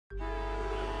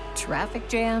Traffic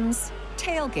jams,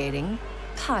 tailgating,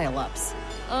 pile-ups.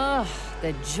 Ugh,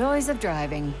 the joys of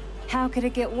driving. How could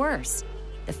it get worse?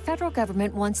 The federal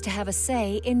government wants to have a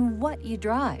say in what you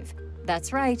drive.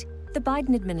 That's right. The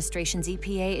Biden administration's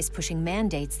EPA is pushing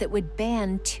mandates that would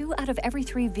ban 2 out of every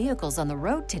 3 vehicles on the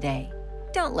road today.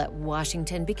 Don't let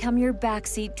Washington become your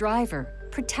backseat driver.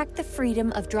 Protect the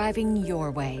freedom of driving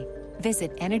your way.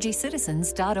 Visit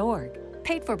EnergyCitizens.org.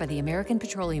 Paid for by the American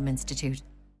Petroleum Institute.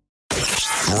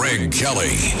 Greg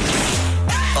Kelly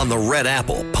on the Red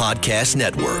Apple Podcast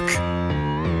Network.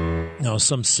 Now,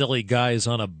 some silly guys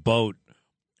on a boat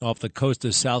off the coast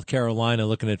of South Carolina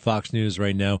looking at Fox News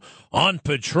right now on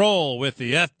patrol with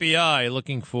the FBI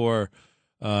looking for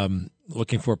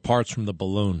parts from the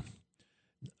balloon.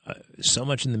 So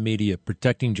much in the media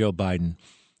protecting Joe Biden.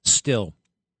 Still,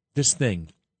 this thing,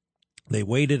 they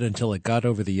waited until it got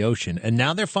over the ocean, and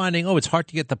now they're finding, it's hard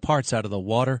to get the parts out of the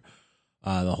water.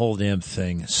 The whole damn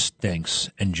thing stinks.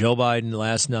 And Joe Biden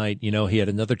last night, he had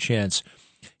another chance.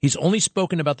 He's only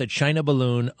spoken about the China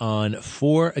balloon on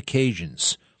 4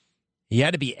 occasions. He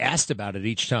had to be asked about it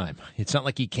each time. It's not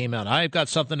like he came out, I've got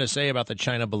something to say about the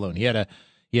China balloon. He had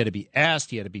to be asked.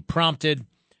 He had to be prompted.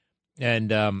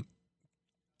 And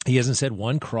he hasn't said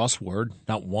one cross word,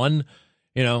 not one,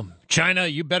 China,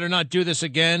 you better not do this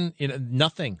again.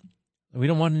 Nothing. We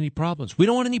don't want any problems. We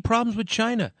don't want any problems with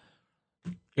China.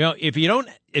 If you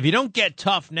don't get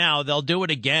tough now, they'll do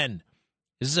it again.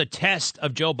 This is a test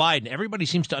of Joe Biden. Everybody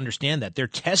seems to understand that. They're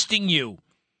testing you.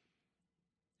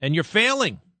 And you're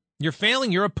failing. You're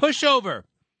failing. You're a pushover.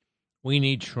 We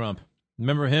need Trump.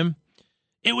 Remember him?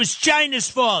 It was China's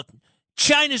fault.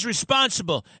 China's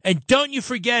responsible. And don't you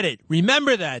forget it.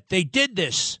 Remember that. They did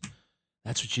this.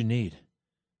 That's what you need.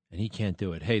 And he can't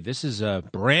do it. Hey, this is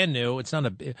brand new. It's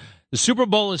not the Super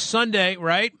Bowl is Sunday,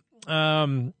 right?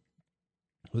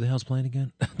 Who the hell's playing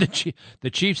again? The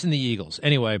Chiefs and the Eagles.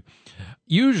 Anyway,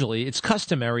 usually it's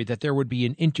customary that there would be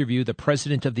an interview. The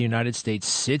President of the United States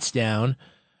sits down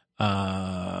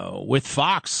with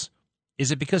Fox.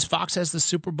 Is it because Fox has the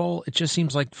Super Bowl? It just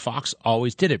seems like Fox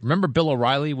always did it. Remember Bill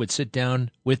O'Reilly would sit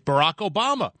down with Barack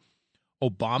Obama.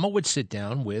 Obama would sit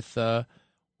down with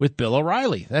Bill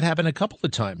O'Reilly. That happened a couple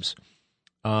of times.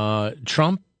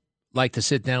 Trump liked to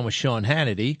sit down with Sean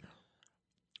Hannity.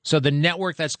 So the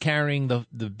network that's carrying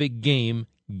the big game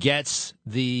gets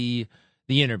the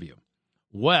interview.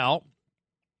 Well,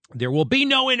 there will be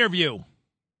no interview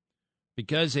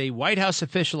because a White House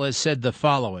official has said the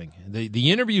following.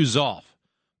 The interview's off,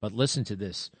 but listen to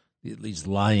this. These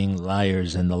lying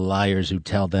liars and the liars who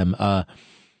tell them.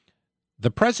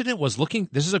 The president was looking,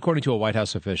 this is according to a White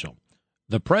House official,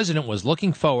 the president was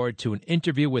looking forward to an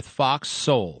interview with Fox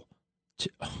Soul.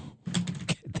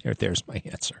 There's my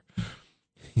answer.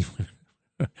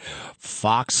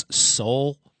 Fox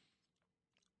Soul?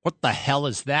 What the hell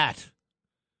is that?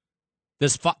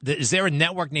 Is there a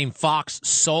network named Fox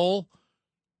Soul?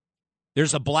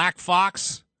 There's a black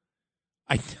fox?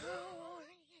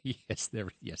 Yes,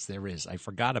 there is. I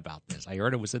forgot about this. I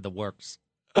heard it was in the works.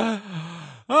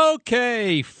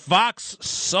 Okay, Fox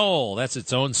Soul. That's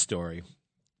its own story.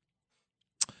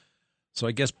 So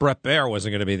I guess Brett Baer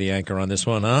wasn't going to be the anchor on this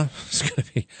one, huh? It's going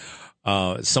to be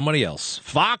somebody else.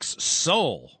 Fox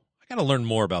Soul. I got to learn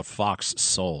more about Fox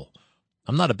Soul.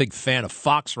 I'm not a big fan of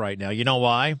Fox right now. You know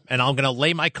why? And I'm going to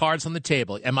lay my cards on the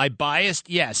table. Am I biased?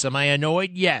 Yes. Am I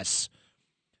annoyed? Yes.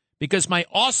 Because my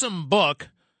awesome book,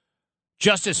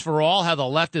 Justice for All, How the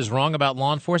Left is Wrong About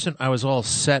Law Enforcement, I was all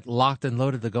set, locked, and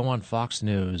loaded to go on Fox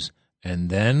News. And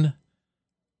then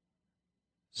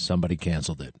somebody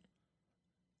canceled it.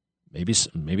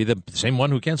 Maybe the same one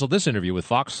who canceled this interview with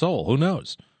Fox Soul. Who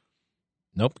knows?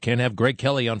 Nope, can't have Greg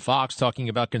Kelly on Fox talking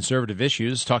about conservative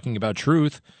issues, talking about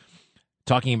truth,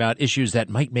 talking about issues that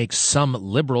might make some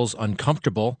liberals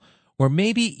uncomfortable, or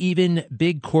maybe even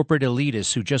big corporate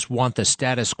elitists who just want the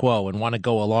status quo and want to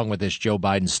go along with this Joe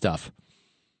Biden stuff.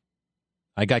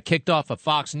 I got kicked off of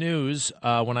Fox News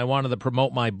when I wanted to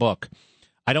promote my book.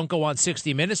 I don't go on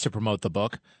 60 Minutes to promote the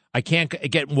book. I can't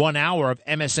get 1 hour of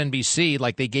MSNBC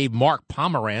like they gave Mark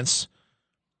Pomerantz.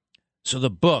 So the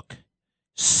book,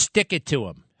 stick it to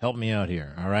him. Help me out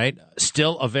here, all right?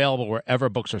 Still available wherever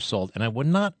books are sold. And I would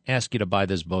not ask you to buy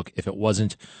this book if it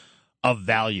wasn't of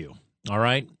value, all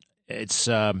right? It's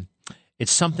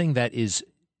something that is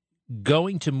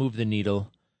going to move the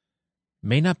needle.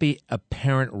 May not be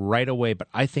apparent right away, but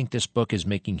I think this book is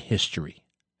making history.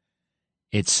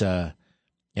 It's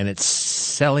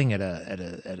selling at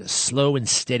a slow and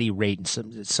steady rate.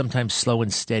 And sometimes slow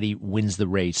and steady wins the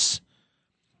race.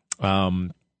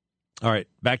 All right,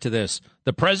 back to this.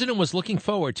 The president was looking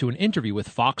forward to an interview with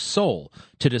Fox Soul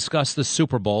to discuss the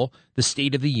Super Bowl, the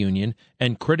State of the Union,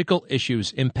 and critical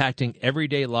issues impacting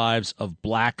everyday lives of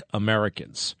black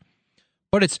Americans.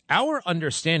 But it's our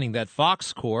understanding that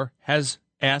Fox Corp has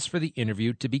asked for the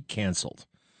interview to be canceled.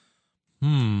 All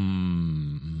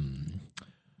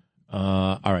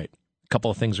right, a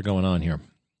couple of things are going on here.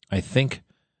 I think,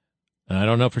 and I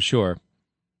don't know for sure,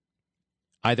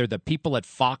 either the people at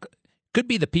Fox... Could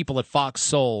be the people at Fox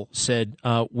Soul said,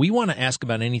 we want to ask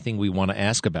about anything we want to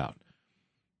ask about.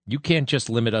 You can't just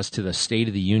limit us to the State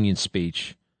of the Union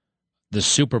speech, the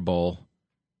Super Bowl,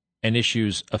 and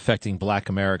issues affecting black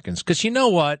Americans. Because you know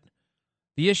what?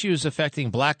 The issues affecting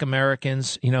black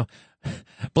Americans,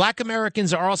 black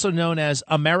Americans are also known as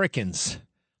Americans.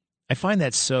 I find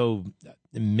that so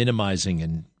minimizing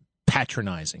and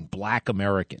patronizing, black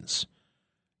Americans.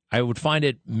 I would find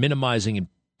it minimizing and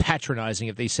patronizing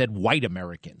if they said white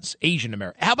Americans, Asian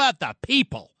Americans. How about the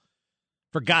people?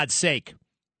 For God's sake.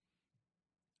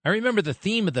 I remember the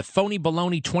theme of the phony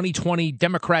baloney 2020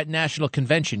 Democrat National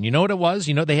Convention. You know what it was?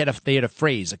 They had a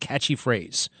phrase, a catchy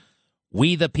phrase.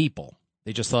 We the people.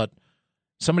 They just thought,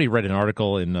 somebody read an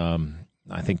article in,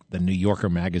 I think, the New Yorker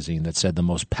magazine that said the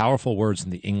most powerful words in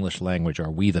the English language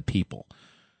are we the people.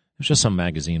 It was just some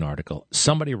magazine article.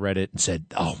 Somebody read it and said,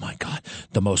 oh, my God,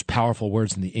 the most powerful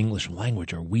words in the English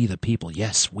language are we the people.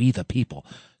 Yes, we the people.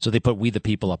 So they put we the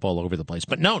people up all over the place.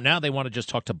 But no, now they want to just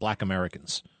talk to black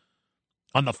Americans.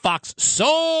 On the Fox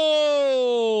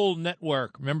Soul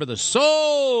Network. Remember the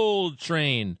Soul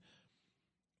Train.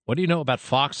 What do you know about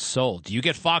Fox Soul? Do you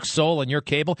get Fox Soul on your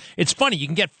cable? It's funny, you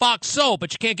can get Fox Soul,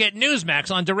 but you can't get Newsmax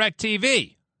on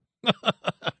DirecTV.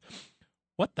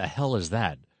 What the hell is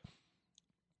that?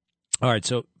 All right,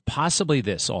 so possibly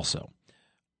this also.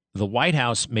 The White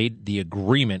House made the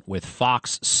agreement with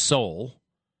Fox Soul,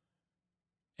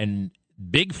 and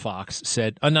Big Fox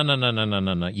said, oh,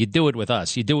 no. You do it with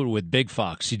us. You do it with Big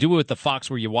Fox. You do it with the Fox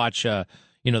where you watch, the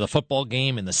football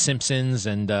game and The Simpsons,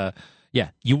 and,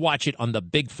 you watch it on the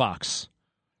Big Fox.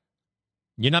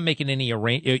 You're not making any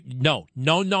No.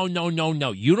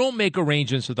 You don't make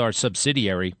arrangements with our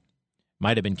subsidiary.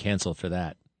 Might have been canceled for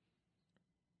that.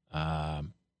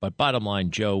 But bottom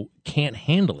line, Joe can't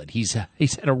handle it. He's had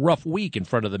a rough week in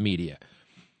front of the media.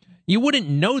 You wouldn't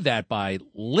know that by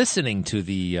listening to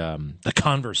the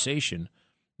conversation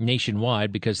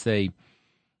nationwide because they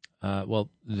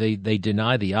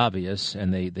deny the obvious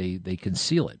and they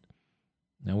conceal it.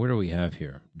 Now, what do we have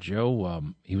here?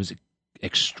 Joe, he was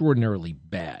extraordinarily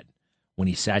bad when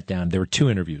he sat down. There were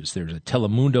two interviews. There was a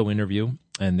Telemundo interview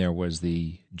and there was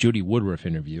the Judy Woodruff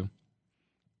interview.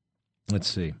 Let's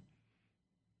see.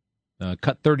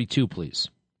 Cut 32, please.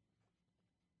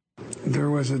 There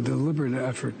was a deliberate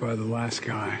effort by the last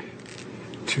guy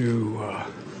to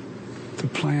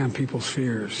play on people's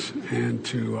fears and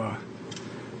to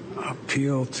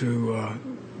appeal to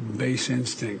base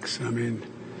instincts. I mean,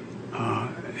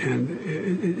 and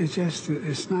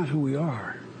it's not who we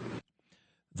are.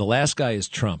 The last guy is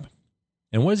Trump.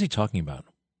 And what is he talking about?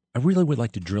 I really would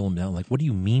like to drill him down. Like, what do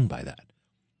you mean by that?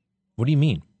 What do you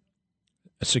mean?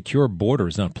 A secure border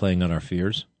is not playing on our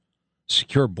fears.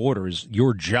 Secure border is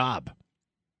your job.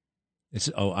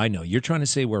 I know. You're trying to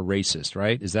say we're racist,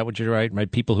 right? Is that what you're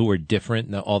right? People who are different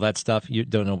and all that stuff, you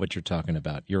don't know what you're talking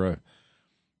about.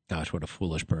 Gosh, what a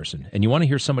foolish person. And you want to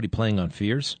hear somebody playing on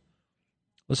fears?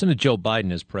 Listen to Joe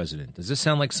Biden as president. Does this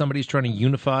sound like somebody's trying to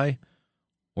unify?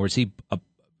 Or is he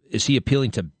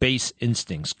appealing to base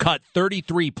instincts? Cut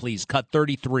 33, please. Cut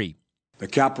 33. The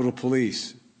Capitol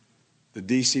Police, the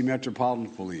D.C.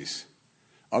 Metropolitan Police,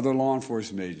 other law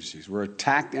enforcement agencies were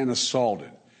attacked and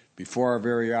assaulted before our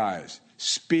very eyes,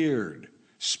 speared,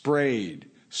 sprayed,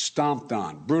 stomped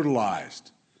on,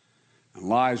 brutalized, and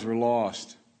lives were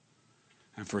lost.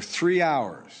 And for 3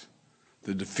 hours,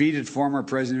 the defeated former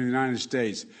President of the United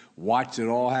States watched it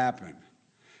all happen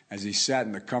as he sat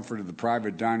in the comfort of the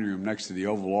private dining room next to the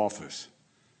Oval Office.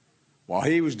 While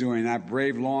he was doing that,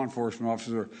 brave law enforcement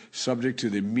officers were subject to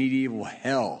the medieval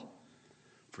hell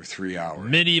for 3 hours.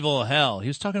 Medieval hell. He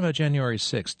was talking about January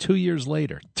 6th, 2 years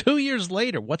later. 2 years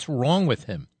later. What's wrong with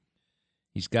him?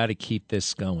 He's got to keep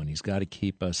this going. He's got to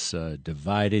keep us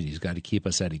divided. He's got to keep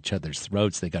us at each other's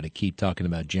throats. They got to keep talking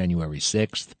about January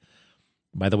 6th.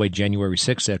 By the way, January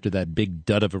 6th, after that big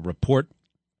dud of a report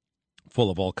full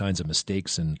of all kinds of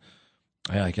mistakes, and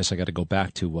I guess I got to go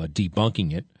back to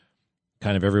debunking it,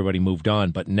 kind of everybody moved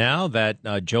on. But now that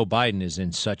Joe Biden is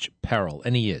in such peril,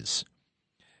 and he is,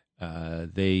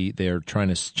 they're trying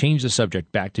to change the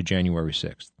subject back to January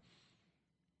 6th.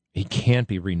 He can't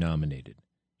be renominated.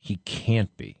 He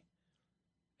can't be.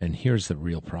 And here's the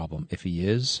real problem. If he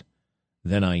is,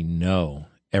 then I know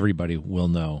everybody will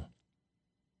know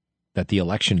that the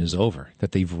election is over,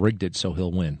 that they've rigged it so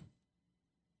he'll win.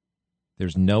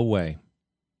 There's no way.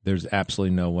 There's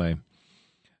absolutely no way.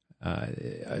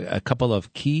 A couple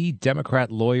of key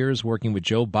Democrat lawyers working with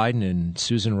Joe Biden and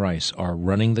Susan Rice are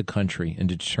running the country and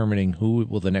determining who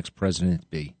will the next president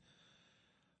be.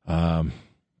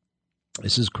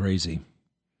 This is crazy.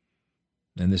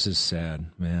 And this is sad,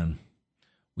 man.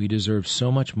 We deserve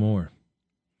so much more.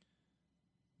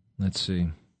 Let's see.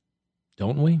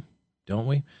 Don't we? Don't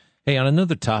we? Hey, on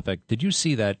another topic, did you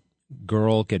see that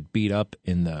girl get beat up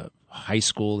in the high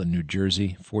school in New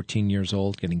Jersey, 14 years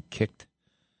old, getting kicked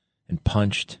and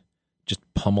punched, just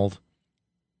pummeled?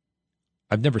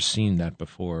 I've never seen that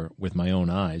before with my own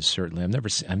eyes, certainly.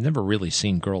 I've never really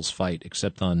seen girls fight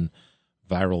except on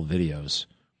viral videos.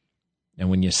 And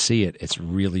when you see it, it's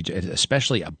really,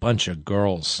 especially a bunch of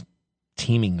girls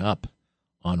teaming up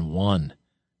on one,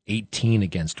 18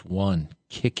 against one,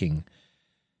 kicking.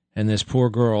 And this poor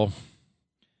girl,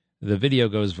 the video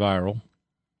goes viral.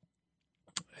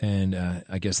 And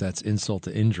I guess that's insult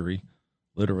to injury,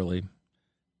 literally.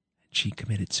 She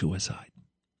committed suicide.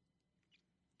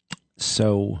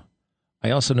 So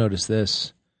I also noticed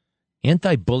this.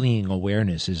 Anti-bullying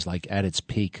awareness is like at its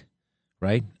peak,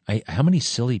 right? How many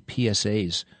silly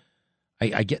PSAs?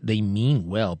 I get they mean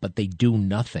well, but they do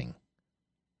nothing.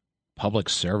 Public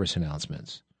service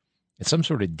announcements. It's some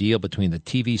sort of deal between the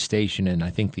TV station and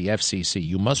I think the FCC.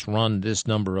 You must run this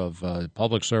number of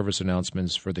public service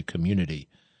announcements for the community.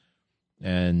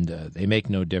 And they make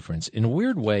no difference. In a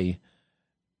weird way,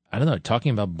 I don't know,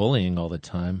 talking about bullying all the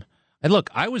time. And look,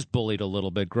 I was bullied a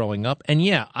little bit growing up. And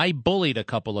yeah, I bullied a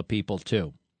couple of people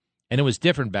too. And it was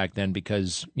different back then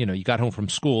because, you know, you got home from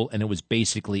school and it was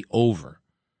basically over.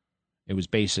 It was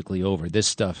basically over. This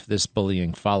stuff, this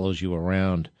bullying follows you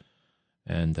around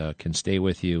and can stay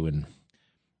with you. And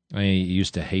I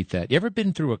used to hate that. You ever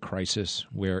been through a crisis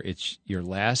where it's your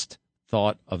last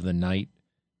thought of the night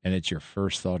and it's your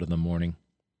first thought of the morning?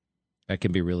 That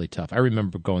can be really tough. I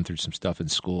remember going through some stuff in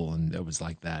school, and it was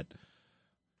like that.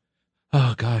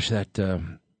 Oh, gosh, that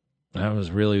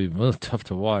was really tough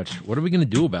to watch. What are we going to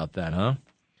do about that, huh?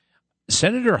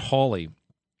 Senator Hawley,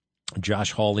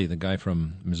 Josh Hawley, the guy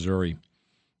from Missouri,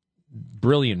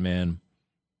 brilliant man.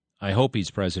 I hope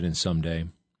he's president someday.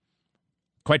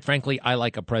 Quite frankly, I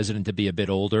like a president to be a bit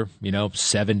older,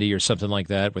 70 or something like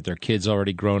that, with their kids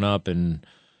already grown up, and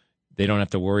they don't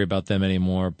have to worry about them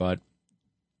anymore. But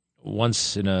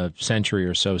once in a century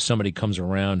or so, somebody comes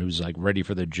around who's like ready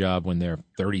for the job when they're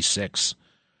 36.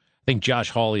 I think Josh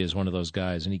Hawley is one of those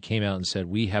guys, and he came out and said,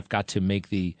 we have got to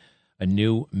make a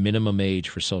new minimum age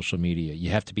for social media. You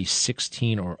have to be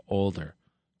 16 or older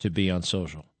to be on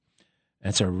social.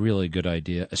 That's a really good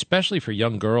idea, especially for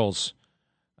young girls.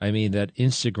 I mean, that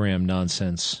Instagram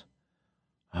nonsense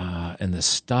and the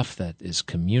stuff that is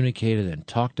communicated and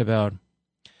talked about.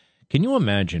 Can you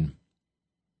imagine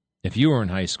if you were in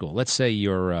high school? Let's say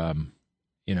you're,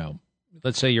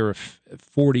 let's say you're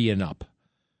 40 and up.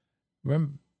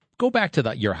 Remember, go back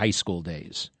to your high school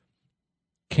days.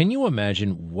 Can you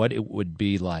imagine what it would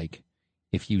be like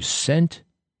if you sent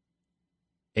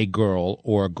a girl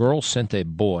or a girl sent a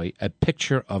boy a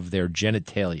picture of their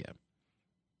genitalia?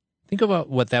 Think about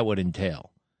what that would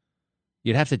entail.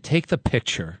 You'd have to take the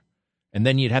picture, and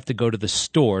then you'd have to go to the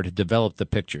store to develop the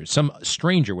picture. Some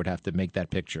stranger would have to make that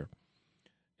picture.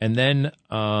 And then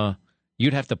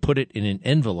you'd have to put it in an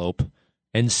envelope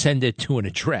and send it to an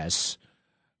address.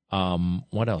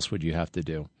 What else would you have to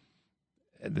do?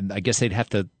 I guess they'd have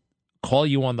to call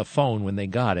you on the phone when they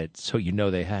got it so you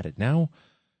know they had it. Now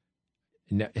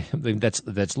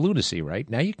that's lunacy, right?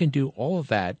 Now you can do all of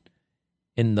that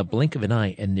in the blink of an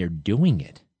eye, and they're doing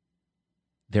it.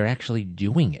 They're actually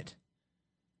doing it.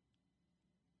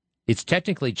 It's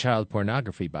technically child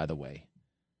pornography, by the way.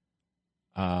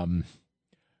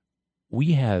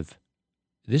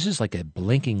 This is like a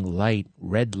blinking light,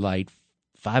 red light,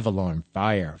 5-alarm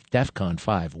fire, DEFCON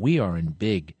 5. We are in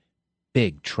big,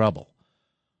 big trouble.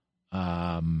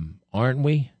 Aren't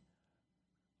we?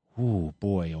 Ooh,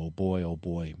 boy, oh boy, oh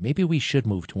boy. Maybe we should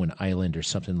move to an island or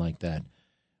something like that.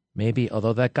 Maybe,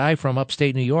 although that guy from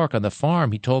upstate New York on the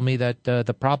farm, he told me that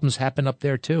the problems happen up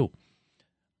there too.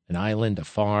 An island, a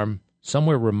farm,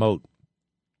 somewhere remote.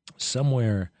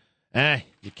 Somewhere,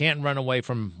 you can't run away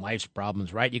from life's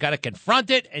problems, right? You got to confront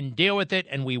it and deal with it,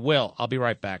 and we will. I'll be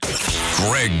right back.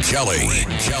 Greg Kelly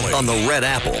on the Red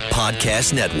Apple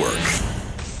Podcast Network.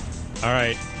 All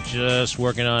right, just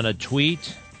working on a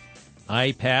tweet.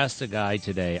 I passed a guy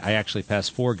today. I actually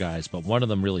passed 4 guys, but one of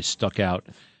them really stuck out.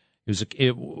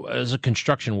 It was a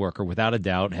construction worker, without a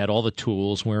doubt. Had all the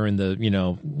tools, wearing the you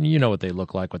know what they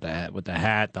look like with the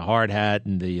hat, the hard hat,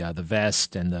 and the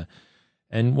vest, and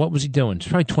what was he doing? He's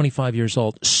probably 25 years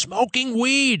old, smoking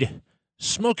weed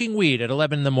at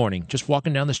 11 in the morning, just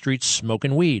walking down the street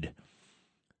smoking weed,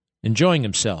 enjoying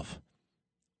himself.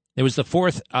 It was the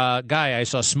fourth guy I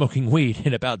saw smoking weed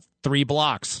in about 3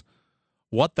 blocks.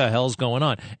 What the hell's going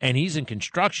on? And he's in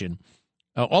construction.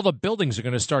 All the buildings are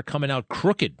going to start coming out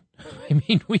crooked. I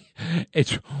mean,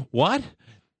 it's what?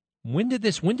 When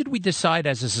did we decide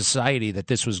as a society that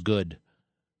this was good?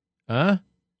 Huh?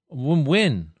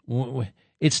 When?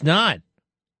 It's not.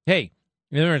 Hey,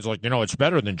 it's like, it's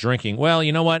better than drinking. Well,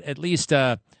 you know what? At least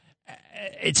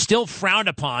it's still frowned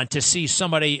upon to see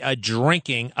somebody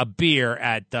drinking a beer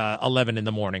at 11 in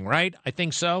the morning, right? I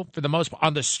think so. For the most part,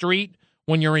 on the street,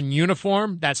 when you're in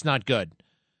uniform, that's not good.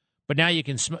 But now you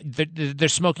can they're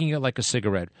smoking it like a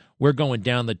cigarette. We're going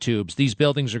down the tubes. These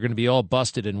buildings are going to be all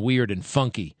busted and weird and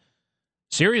funky.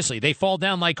 Seriously, they fall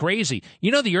down like crazy.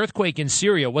 The earthquake in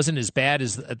Syria wasn't as bad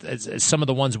as some of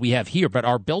the ones we have here, but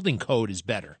our building code is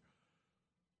better.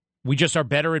 We just are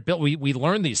better at building. We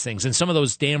learn these things, and some of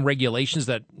those damn regulations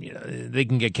that they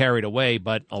can get carried away,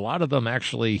 but a lot of them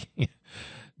actually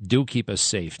do keep us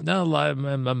safe. No,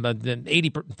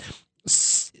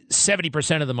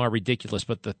 70% of them are ridiculous,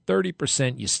 but the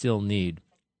 30% you still need.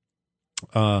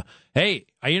 Hey,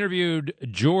 I interviewed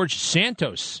George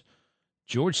Santos.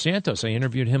 I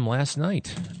interviewed him last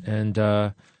night. And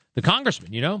the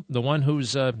congressman, the one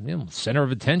who's center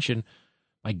of attention.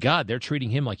 My God, they're treating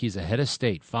him like he's a head of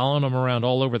state, following him around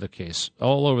all over the place.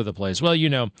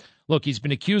 Well, look, he's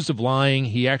been accused of lying.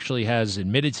 He actually has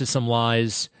admitted to some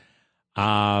lies.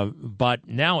 But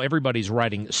now everybody's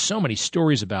writing so many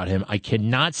stories about him. I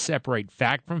cannot separate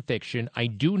fact from fiction. I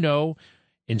do know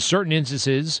in certain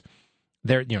instances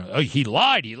there, he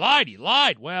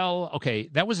lied. Well, okay,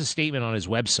 that was a statement on his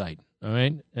website. All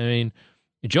right. I mean,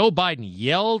 Joe Biden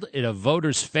yelled in a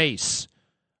voter's face,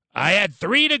 I had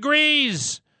 3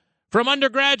 degrees from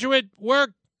undergraduate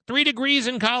work, 3 degrees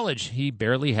in college. He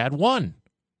barely had 1.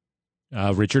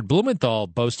 Richard Blumenthal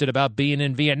boasted about being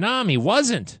in Vietnam. He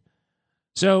wasn't.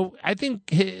 So I think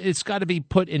it's got to be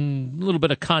put in a little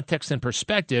bit of context and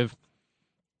perspective.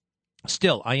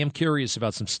 Still, I am curious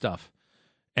about some stuff.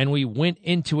 And we went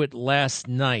into it last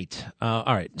night. All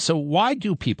right, so why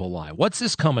do people lie? What's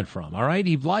this coming from? All right,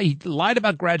 he lied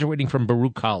about graduating from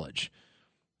Baruch College.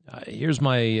 Here's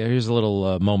a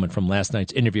little moment from last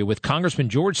night's interview with Congressman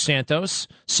George Santos,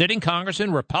 sitting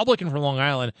congressman, Republican from Long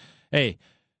Island. Hey,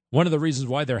 one of the reasons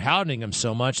why they're hounding him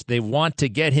so much, they want to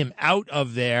get him out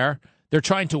of there. They're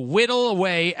trying to whittle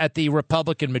away at the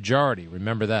Republican majority.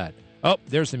 Remember that. Oh,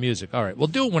 there's the music. All right, we'll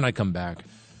do it when I come back.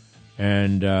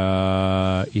 And,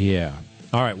 yeah.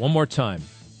 All right, one more time.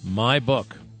 My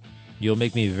book. You'll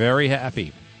make me very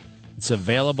happy. It's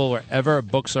available wherever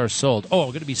books are sold. Oh, I'm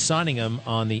going to be signing them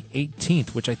on the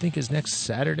 18th, which I think is next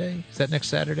Saturday. Is that next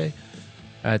Saturday?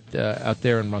 Out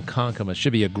there in Ronkonkoma. It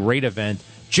should be a great event.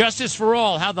 Justice for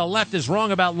All, How the Left is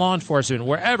Wrong About Law Enforcement,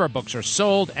 wherever books are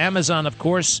sold. Amazon, of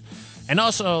course. And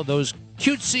also those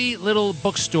cutesy little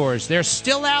bookstores. They're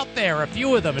still out there, a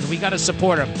few of them, and we got to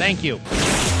support them. Thank you.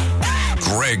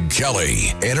 Greg Kelly,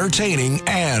 entertaining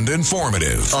and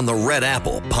informative on the Red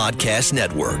Apple Podcast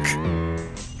Network.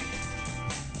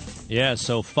 Yeah,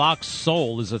 so Fox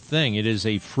Soul is a thing. It is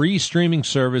a free streaming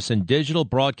service and digital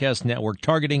broadcast network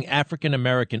targeting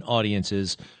African-American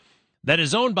audiences that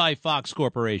is owned by Fox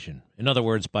Corporation. In other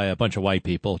words, by a bunch of white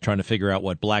people trying to figure out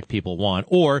what black people want,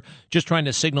 or just trying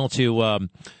to signal to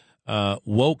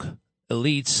woke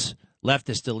elites,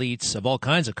 leftist elites of all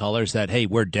kinds of colors that, hey,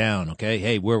 we're down, okay?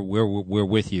 Hey, we're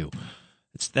with you.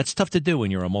 That's tough to do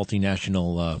when you're a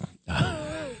multinational,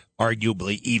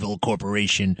 arguably evil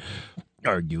corporation.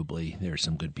 Arguably, there are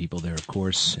some good people there, of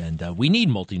course, and we need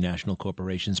multinational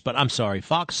corporations. But I'm sorry,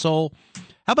 Fox Soul,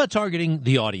 how about targeting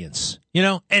the audience?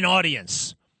 An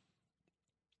audience.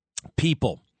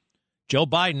 People. Joe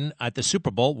Biden at the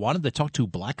Super Bowl wanted to talk to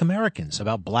black Americans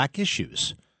about black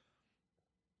issues.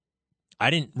 I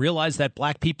didn't realize that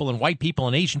black people and white people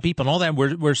and Asian people and all that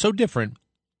were so different.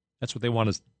 That's what they want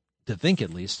us to think,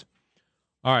 at least.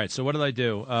 All right, so what did I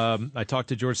do? I talked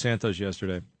to George Santos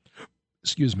yesterday.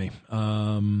 Excuse me.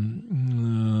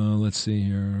 Let's see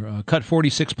here. Cut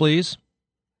 46, please.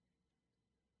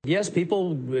 Yes,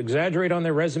 people exaggerate on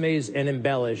their resumes and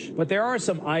embellish, but there are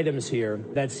some items here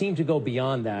that seem to go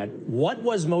beyond that. What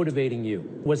was motivating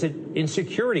you? Was it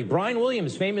insecurity? Brian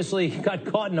Williams famously got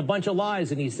caught in a bunch of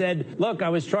lies, and he said, look, I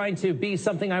was trying to be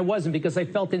something I wasn't because I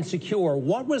felt insecure.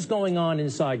 What was going on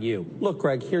inside you? Look,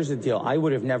 Greg, here's the deal. I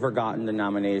would have never gotten the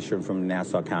nomination from the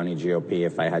Nassau County GOP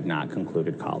if I had not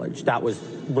concluded college. That was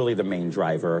really the main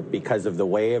driver because of the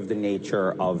way of the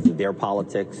nature of their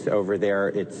politics over there.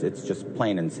 It's just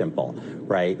plain and simple,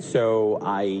 right? So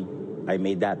I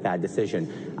made that bad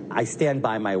decision. I stand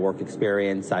by my work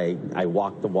experience. I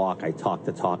walk the walk. I talk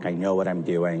the talk. I know what I'm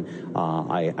doing.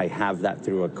 I have that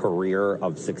through a career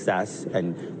of success,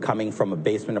 and coming from a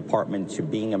basement apartment to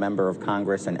being a member of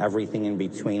Congress and everything in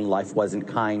between. Life wasn't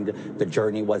kind. The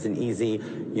journey wasn't easy.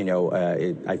 You know,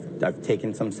 I've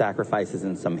taken some sacrifices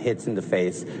and some hits in the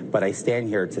face, but I stand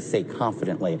here to say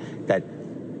confidently that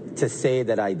to say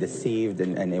that I deceived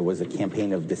and it was a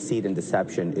campaign of deceit and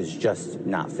deception is just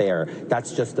not fair.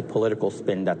 That's just the political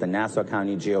spin that the Nassau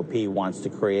County GOP wants to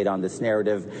create on this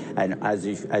narrative. And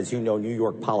as you know, New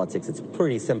York politics, it's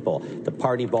pretty simple. The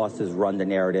party bosses run the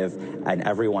narrative and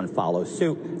everyone follows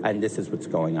suit. And this is what's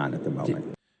going on at the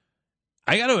moment.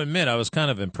 I got to admit, I was kind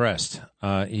of impressed.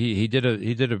 He did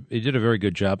a very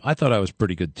good job. I thought I was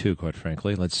pretty good too, quite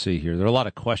frankly. Let's see here. There are a lot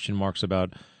of question marks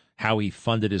about how he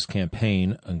funded his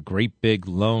campaign, a great big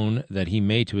loan that he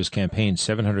made to his campaign,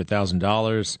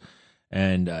 $700,000,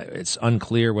 and it's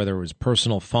unclear whether it was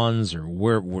personal funds or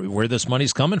where this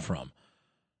money's coming from.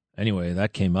 Anyway,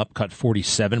 that came up. Cut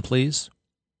 47, please.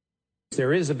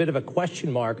 There is a bit of a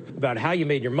question mark about how you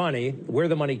made your money, where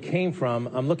the money came from.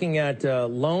 I'm looking at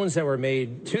loans that were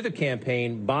made to the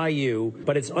campaign by you,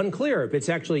 but it's unclear if it's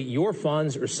actually your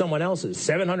funds or someone else's.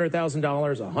 $700,000,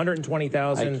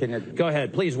 $120,000. Go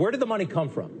ahead, please. Where did the money come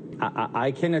from?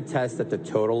 I can attest that the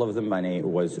total of the money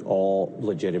was all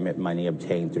legitimate money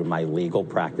obtained through my legal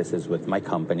practices with my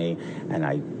company, and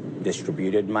I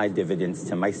distributed my dividends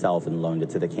to myself and loaned it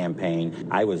to the campaign.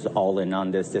 I was all in on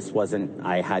this. This wasn't,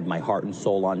 I had my heart and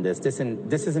soul on this. This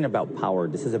isn't about power.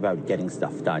 This is about getting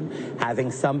stuff done.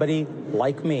 Having somebody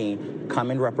like me come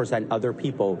and represent other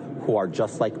people who are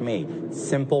just like me,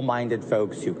 simple-minded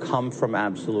folks who come from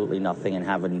absolutely nothing and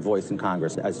have a voice in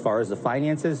Congress. As far as the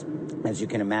finances, as you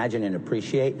can imagine and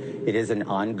appreciate, it is an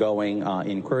ongoing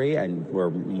inquiry, and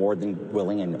we're more than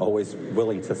willing and always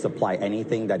willing to supply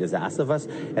anything that is asked of us.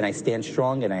 And I stand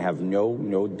strong, and I have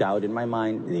no doubt in my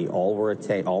mind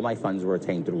all my funds were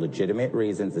attained through legitimate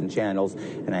reasons and channels,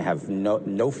 and I have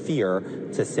no fear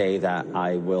to say that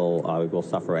I will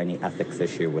suffer any ethics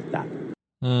issue with that.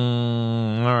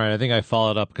 All right, I think I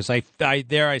followed up because I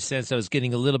sensed I was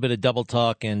getting a little bit of double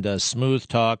talk and smooth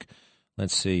talk.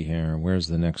 Let's see here. Where's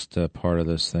the next part of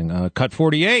this thing? Cut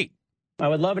 48. I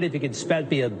would love it if you could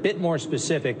be a bit more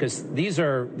specific, because these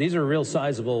are real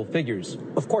sizable figures.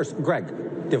 Of course, Greg.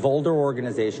 DeVolder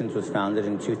Organizations was founded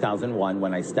in 2001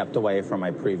 when I stepped away from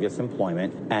my previous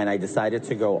employment, and I decided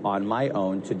to go on my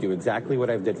own to do exactly what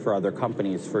I've did for other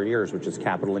companies for years, which is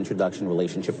capital introduction,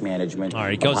 relationship management. All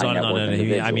right, he goes on and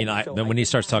on. When he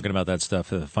starts talking about that stuff,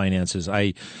 the finances,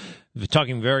 I'm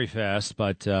talking very fast,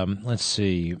 but let's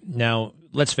see. Now,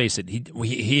 let's face it,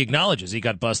 he acknowledges he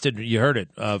got busted. You heard it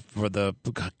for the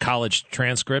college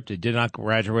transcript. He did not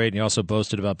graduate, and he also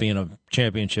boasted about being a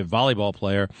championship volleyball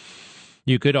player.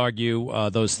 You could argue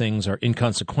those things are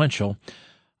inconsequential,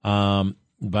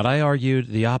 but I argued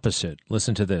the opposite.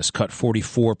 Listen to this. Cut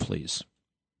 44, please.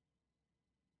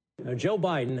 Now, Joe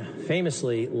Biden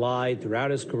famously lied throughout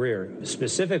his career,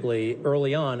 specifically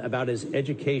early on about his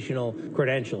educational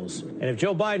credentials. And if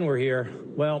Joe Biden were here,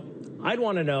 well, I'd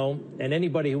want to know, and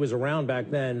anybody who was around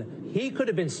back then, he could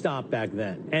have been stopped back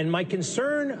then. And my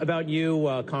concern about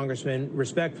you, Congressman,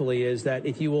 respectfully, is that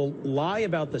if you will lie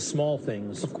about the small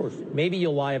things, of course, maybe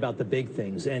you'll lie about the big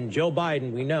things. And Joe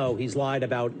Biden, we know he's lied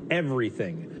about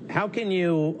everything. How can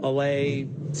you allay,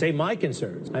 say, my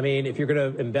concerns? I mean, if you're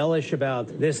going to embellish about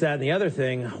this, that, and the other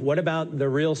thing, what about the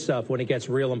real stuff when it gets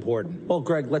real important? Well,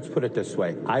 Greg, let's put it this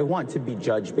way. I want to be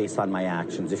judged based on my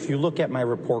actions. If you look at my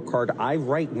report card, I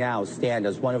right now stand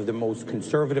as one of the most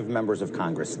conservative members of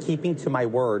Congress, keeping to my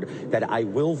word that I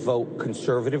will vote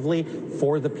conservatively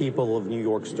for the people of New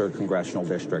York's 3rd Congressional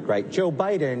District, right? Joe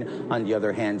Biden, on the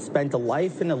other hand, spent a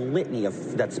life in a litany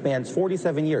that spans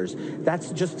 47 years.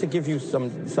 That's just to give you some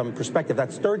perspective.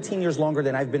 That's 13 years longer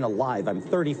than I've been alive. I'm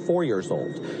 34 years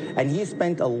old. And he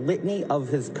spent a litany of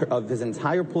his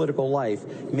entire political life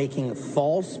making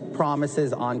false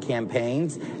promises on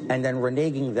campaigns and then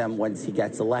reneging them once he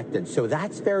gets elected. So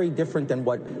that's very different than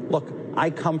look, I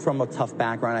come from a tough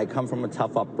background. I come from a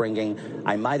tough upbringing.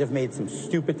 I might have made some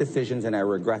stupid decisions and I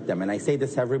regret them. And I say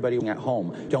this to everybody at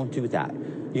home, don't do that.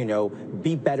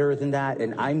 Be better than that.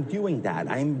 And I'm doing that.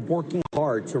 I'm working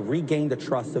hard to regain the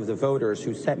trust of the voters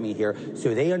who sent me here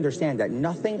so they understand that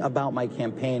nothing about my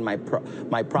campaign,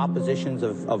 my propositions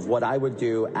of what I would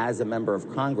do as a member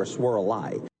of Congress were a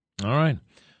lie. All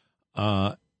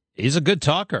right. He's a good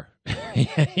talker.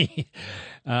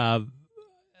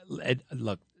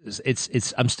 Look,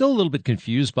 I'm still a little bit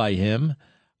confused by him.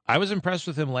 I was impressed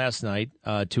with him last night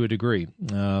to a degree.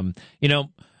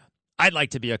 I'd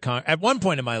like to be at one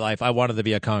point in my life, I wanted to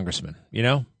be a congressman,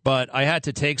 but I had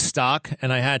to take stock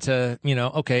and I had to,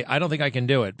 okay, I don't think I can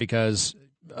do it because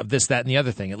of this, that, and the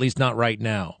other thing, at least not right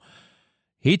now.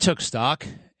 He took stock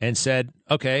and said,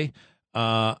 okay,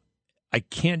 I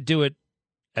can't do it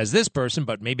as this person,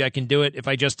 but maybe I can do it if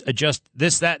I just adjust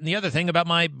this, that, and the other thing about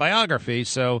my biography.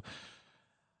 So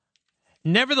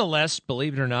nevertheless,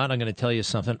 believe it or not, I'm going to tell you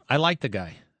something. I like the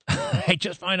guy. I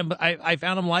just find him, I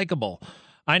found him likable.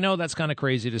 I know that's kind of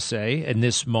crazy to say in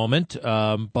this moment,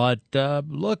 but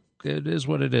look, it is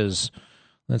what it is.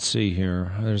 Let's see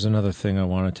here. There's another thing I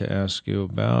wanted to ask you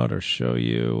about or show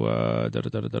you.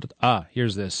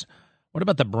 Here's this. What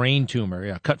about the brain tumor?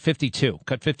 Yeah, cut 52.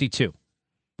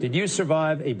 Did you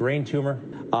survive a brain tumor?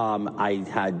 I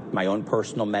had my own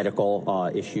personal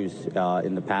medical issues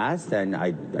in the past, and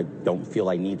I don't feel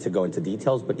I need to go into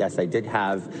details, but yes, I did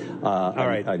have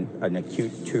an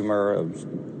acute tumor.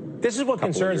 This is what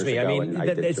concerns me. I mean,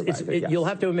 you'll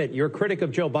have to admit, you're a critic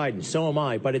of Joe Biden. So am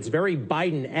I. But it's very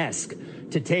Biden-esque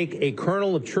to take a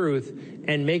kernel of truth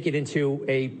and make it into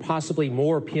a possibly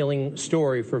more appealing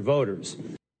story for voters.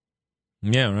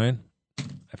 Yeah, right.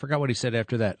 I forgot what he said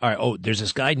after that. All right. Oh, there's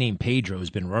this guy named Pedro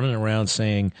who's been running around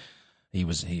saying he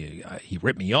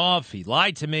ripped me off. He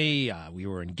lied to me. We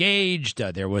were engaged.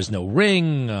 There was no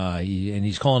ring. And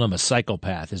he's calling him a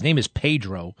psychopath. His name is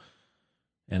Pedro.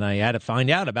 And I had to find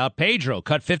out about Pedro,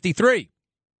 cut 53.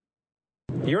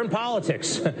 You're in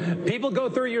politics. People go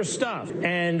through your stuff.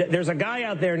 And there's a guy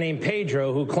out there named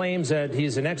Pedro who claims that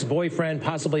he's an ex-boyfriend,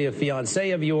 possibly a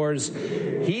fiancé of yours.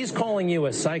 He's calling you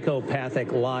a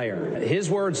psychopathic liar. His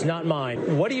words, not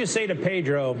mine. What do you say to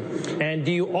Pedro? And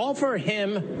do you offer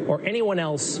him or anyone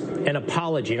else an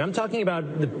apology? And I'm talking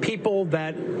about the people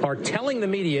that are telling the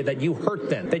media that you hurt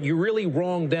them, that you really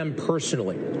wronged them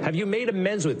personally. Have you made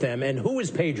amends with them? And who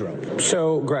is Pedro?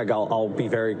 So, Greg, I'll be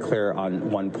very clear on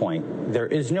one point. There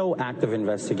is no active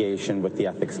investigation with the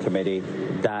Ethics Committee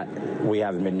that we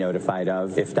haven't been notified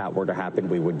of. If that were to happen,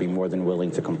 we would be more than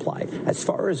willing to comply. As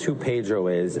far as who Pedro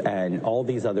is and all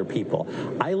these other people,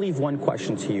 I leave one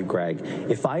question to you, Greg.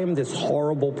 If I am this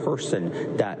horrible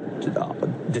person that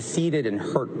deceived and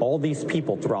hurt all these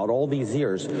people throughout all these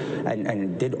years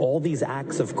and did all these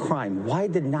acts of crime, why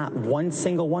did not one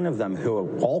single one of them, who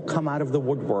have all come out of the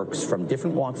woodworks from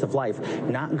different walks of life,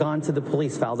 not gone to the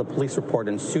police, filed a police report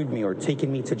and sued me or taken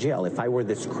me to jail if I were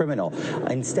this criminal?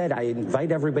 Instead, I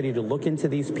invite everybody to look into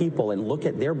these people and look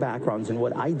at their backgrounds and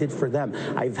what I did for them.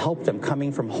 I've helped them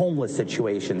coming from homeless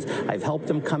situations. I've helped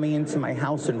them coming into my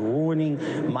house and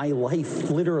ruining my life,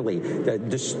 literally,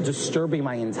 disturbing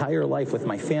my entire life with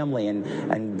my family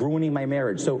and ruining my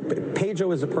marriage. So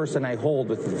Pedro is a person I hold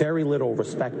with very little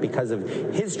respect because of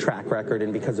his track record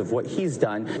and because of what he's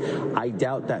done. I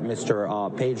doubt that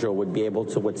Mr. Pedro would be able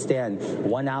to withstand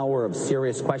 1 hour of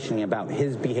serious questioning about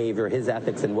his behavior, his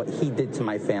ethics, and what he did to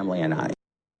my family and I.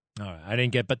 All right. I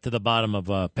didn't get to the bottom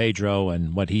of Pedro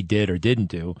and what he did or didn't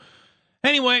do.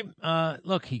 Anyway,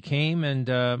 look, he came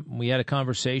and we had a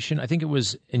conversation. I think it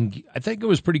was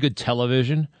pretty good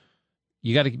television.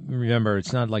 You got to remember,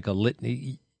 it's not like a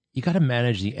litany. You got to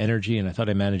manage the energy, and I thought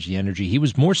I managed the energy. He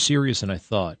was more serious than I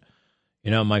thought.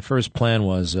 My first plan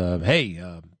was, hey,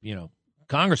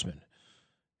 Congressman,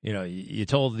 you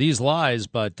told these lies,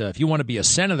 but if you want to be a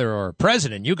senator or a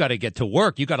president, you got to get to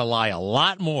work. You got to lie a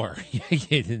lot more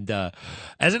and,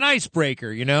 as an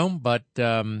icebreaker, but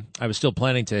I was still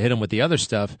planning to hit him with the other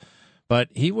stuff. But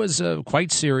he was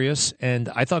quite serious and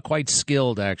I thought quite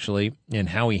skilled, actually, in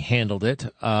how he handled it.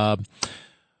 All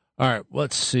right,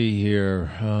 let's see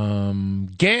here.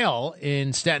 Gail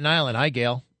in Staten Island. Hi,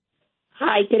 Gail.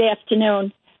 Hi, good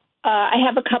afternoon. I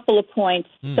have a couple of points.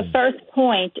 The first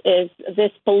point is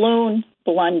this balloon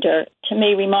blunder, to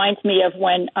me, reminds me of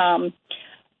when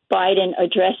Biden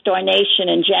addressed our nation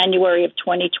in January of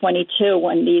 2022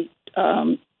 when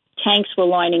the tanks were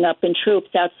lining up in troops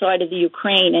outside of the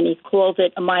Ukraine, and he called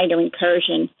it a minor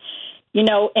incursion. In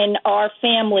our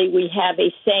family, we have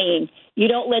a saying, you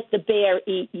don't let the bear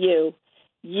eat you,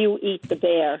 you eat the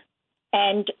bear.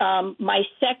 And my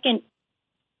second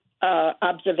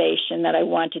observation that I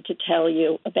wanted to tell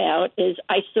you about is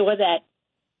I saw that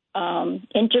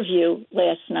interview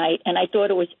last night, and I thought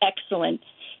it was excellent.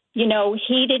 You know,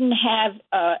 he didn't have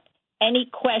any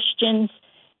questions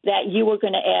that you were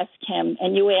going to ask him,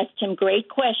 and you asked him great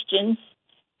questions,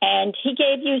 and he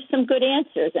gave you some good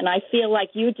answers, and I feel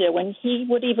like you do, and he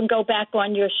would even go back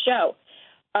on your show.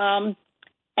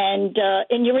 And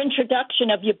in your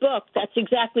introduction of your book, that's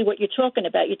exactly what you're talking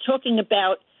about. You're talking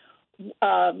about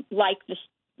like this,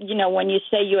 you know, when you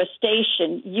say your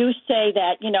station, you say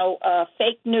that, you know,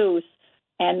 fake news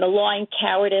and the lying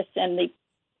cowardice and the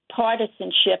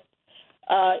partisanship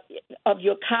of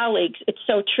your colleagues. It's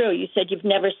so true. You said you've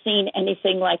never seen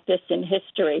anything like this in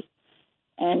history.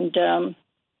 And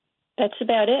that's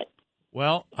about it.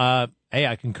 Well, hey,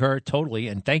 I concur totally.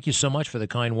 And thank you so much for the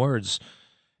kind words.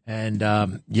 And,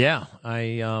 I'm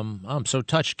so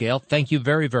touched, Gail. Thank you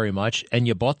very, very much. And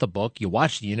you bought the book. You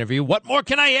watched the interview. What more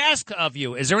can I ask of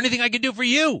you? Is there anything I can do for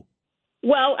you?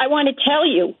 Well, I want to tell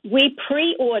you, we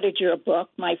pre-ordered your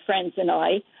book, my friends and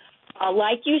I.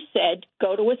 Like you said,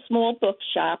 go to a small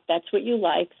bookshop. That's what you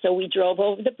like. So we drove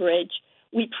over the bridge.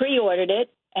 We pre-ordered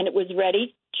it, and it was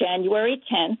ready January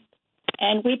 10th.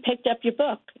 And we picked up your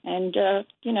book. And,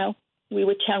 we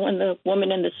were telling the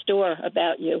woman in the store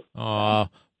about you.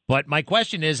 But my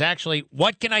question is actually,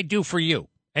 what can I do for you?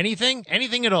 Anything?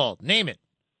 Anything at all? Name it.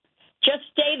 Just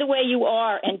stay the way you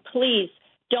are, and please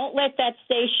don't let that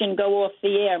station go off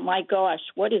the air. My gosh,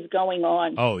 what is going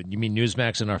on? Oh, you mean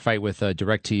Newsmax and our fight with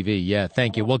DirecTV? Yeah,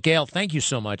 thank you. Well, Gail, thank you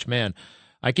so much, man.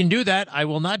 I can do that. I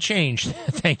will not change.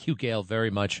 Thank you, Gail,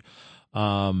 very much.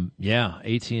 AT&T,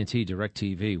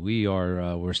 DirecTV,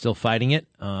 we're still fighting it.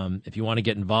 If you want to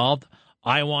get involved,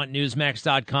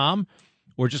 iwantnewsmax.com.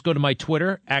 Or just go to my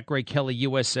Twitter,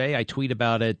 @GregKellyUSA. I tweet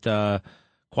about it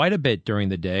quite a bit during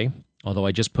the day, although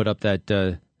I just put up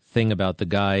that thing about the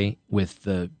guy with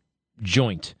the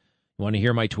joint. You want to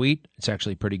hear my tweet? It's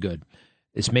actually pretty good.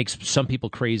 This makes some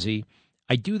people crazy.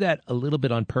 I do that a little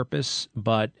bit on purpose,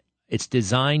 but it's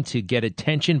designed to get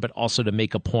attention, but also to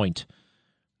make a point.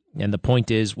 And the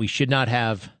point is we should not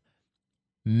have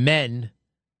men,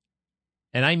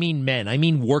 and I mean men, I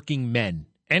mean working men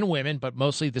and women, but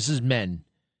mostly this is men.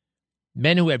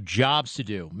 Men who have jobs to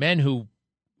do. Men who,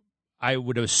 I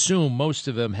would assume most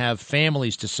of them have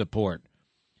families to support.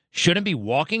 Shouldn't be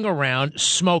walking around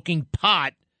smoking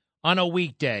pot on a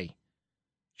weekday.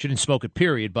 Shouldn't smoke it,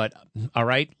 period. But, all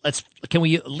right, can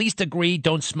we at least agree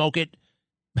don't smoke it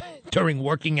during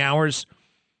working hours?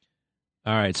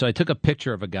 All right, so I took a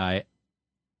picture of a guy.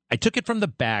 I took it from the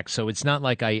back, so it's not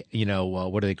like I,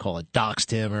 what do they call it,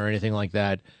 doxed him or anything like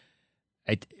that.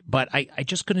 But I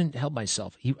just couldn't help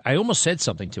myself. I almost said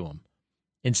something to him.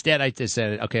 Instead, I just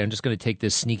said, okay, I'm just going to take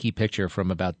this sneaky picture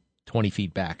from about 20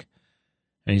 feet back.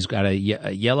 And he's got a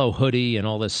yellow hoodie and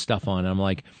all this stuff on. And I'm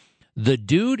like, the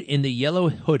dude in the yellow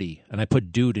hoodie, and I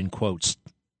put dude in quotes,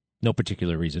 no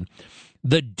particular reason.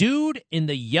 The dude in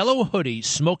the yellow hoodie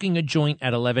smoking a joint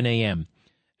at 11 a.m.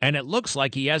 And it looks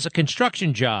like he has a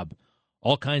construction job,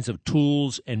 all kinds of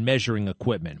tools and measuring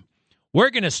equipment. We're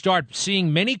going to start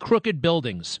seeing many crooked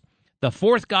buildings. The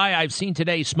fourth guy I've seen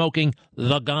today smoking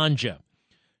the ganja.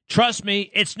 Trust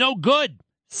me, it's no good.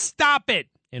 Stop it,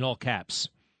 in all caps.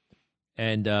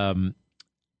 And a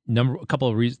couple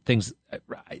of things.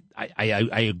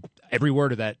 I every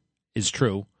word of that is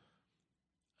true.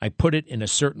 I put it in a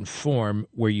certain form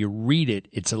where you read it.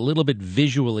 It's a little bit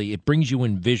visually. It brings you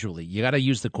in visually. You got to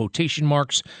use the quotation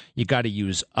marks. You got to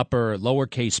use upper,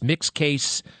 lowercase, mixed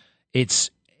case.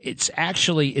 It's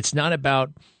not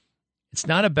about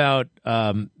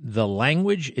the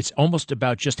language. It's almost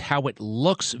about just how it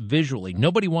looks visually.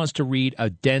 Nobody wants to read a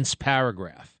dense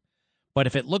paragraph. But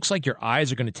if it looks like your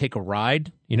eyes are going to take a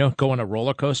ride, go on a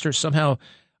roller coaster, somehow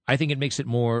I think it makes it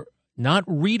more not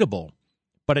readable,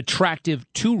 but attractive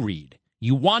to read.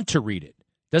 You want to read it.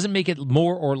 Doesn't make it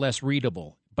more or less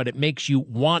readable, but it makes you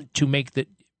want to make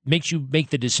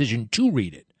the decision to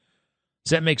read it.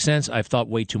 Does that make sense? I've thought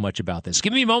way too much about this.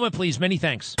 Give me a moment, please. Many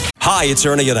thanks. Hi, it's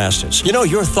Ernie Anastas.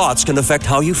 Your thoughts can affect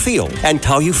how you feel, and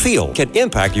how you feel can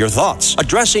impact your thoughts.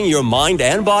 Addressing your mind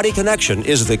and body connection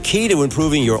is the key to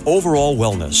improving your overall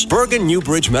wellness. Bergen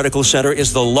Newbridge Medical Center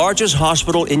is the largest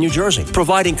hospital in New Jersey,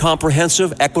 providing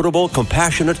comprehensive, equitable,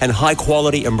 compassionate, and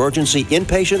high-quality emergency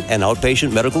inpatient and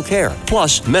outpatient medical care,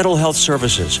 plus mental health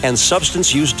services and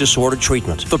substance use disorder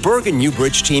treatment. The Bergen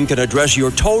Newbridge team can address your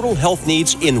total health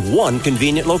needs in one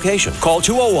convenient location. Call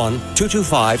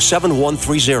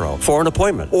 201-225-7130 for an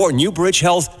appointment or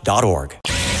newbridgehealth.org.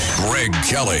 Greg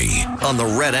Kelly on the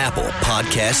Red Apple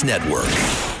Podcast Network.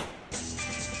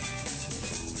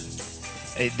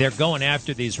 they're going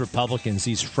after these Republicans,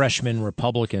 these freshman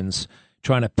Republicans,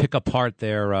 trying to pick apart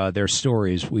their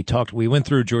stories. We went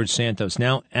through George Santos.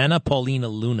 Now, Anna Paulina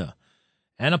Luna.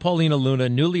 Anna Paulina Luna,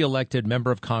 newly elected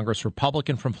member of Congress,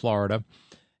 Republican from Florida,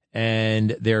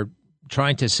 and they're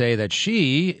trying to say that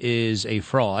she is a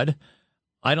fraud.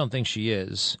 I don't think she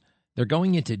is. They're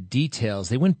going into details.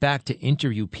 They went back to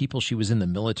interview people she was in the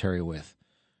military with.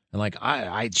 And like,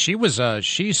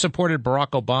 she supported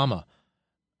Barack Obama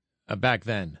back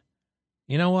then.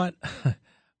 You know what?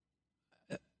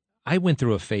 I went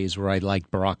through a phase where I liked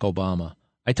Barack Obama.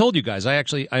 I told you guys, I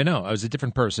was a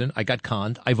different person. I got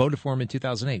conned. I voted for him in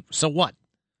 2008. So what?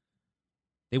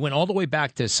 They went all the way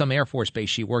back to some Air Force base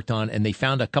she worked on, and they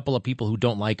found a couple of people who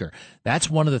don't like her. That's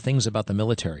one of the things about the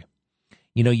military.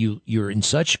 You know, you're in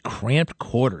such cramped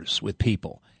quarters with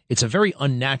people. It's a very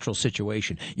unnatural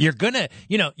situation. You're gonna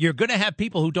have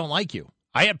people who don't like you.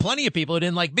 I had plenty of people who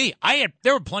didn't like me.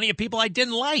 There were plenty of people I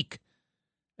didn't like.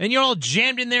 And you're all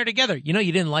jammed in there together. You know,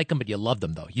 you didn't like them, but you loved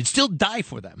them, though. You'd still die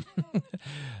for them.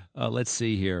 Let's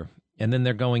see here. And then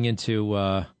they're going into,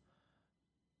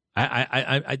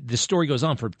 the story goes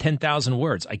on for 10,000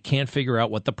 words. I can't figure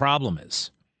out what the problem is.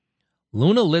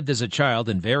 Luna lived as a child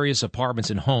in various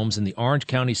apartments and homes in the Orange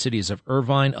County cities of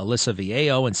Irvine, Aliso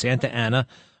Viejo, and Santa Ana.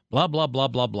 Blah, blah, blah,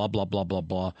 blah, blah, blah, blah, blah,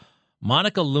 blah.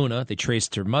 Monica Luna, they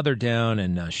traced her mother down,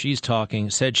 and she's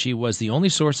talking, said she was the only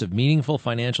source of meaningful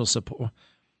financial support.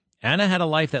 Anna had a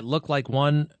life that looked like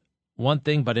one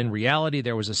thing, but in reality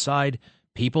there was a side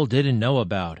people didn't know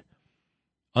about.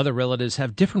 Other relatives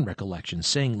have different recollections,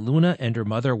 saying Luna and her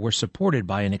mother were supported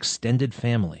by an extended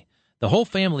family. The whole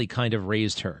family kind of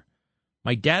raised her.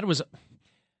 My dad was...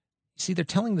 See, they're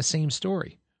telling the same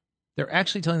story. They're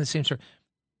actually telling the same story.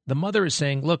 The mother is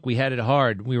saying, look, we had it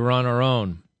hard. We were on our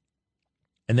own.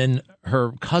 And then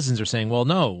her cousins are saying, well,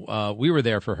 no, we were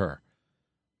there for her.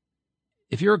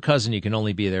 If you're a cousin, you can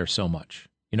only be there so much.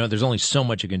 You know, there's only so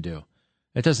much you can do.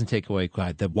 It doesn't take away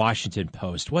the Washington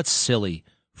Post. What silly,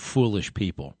 foolish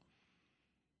people.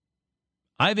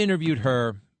 I've interviewed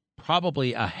her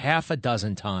probably a half a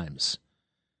dozen times.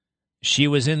 She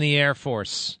was in the Air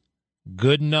Force.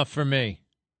 Good enough for me.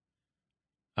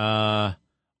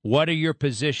 What are your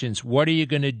positions? What are you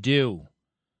going to do?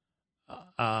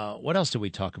 What else did we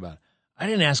talk about? I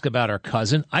didn't ask about her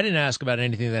cousin. I didn't ask about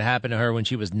anything that happened to her when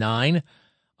she was 9.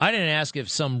 I didn't ask if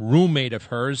some roommate of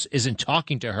hers isn't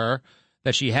talking to her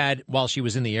that she had while she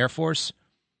was in the Air Force.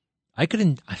 I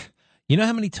couldn't. You know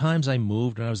how many times I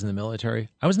moved when I was in the military?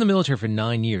 I was in the military for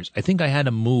 9 years. I think I had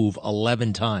to move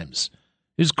 11 times.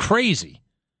 It was crazy.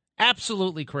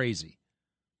 Absolutely crazy.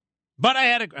 But I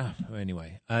had to.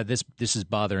 Anyway, this is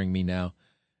bothering me now.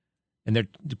 And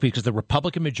because the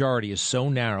Republican majority is so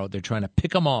narrow, they're trying to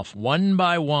pick them off one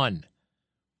by one.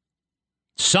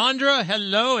 Sandra,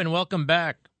 hello and welcome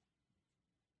back.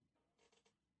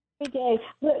 Hey, Dave.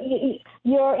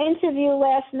 Your interview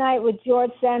last night with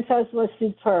George Santos was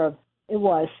superb. It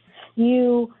was.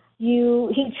 He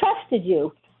trusted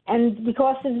you. And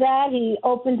because of that, he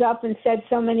opened up and said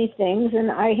so many things,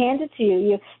 and I hand it to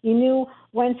you. You knew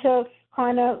when to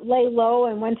kind of lay low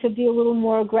and when to be a little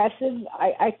more aggressive.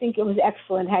 I think it was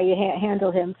excellent how you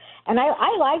handled him. And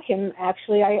I like him,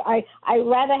 actually. I'd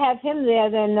rather have him there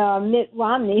than Mitt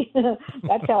Romney.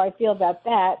 That's how I feel about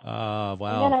that. Wow.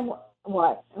 And then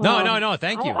what? No,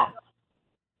 thank you.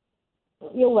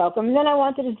 You're welcome. And then I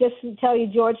wanted to just tell you,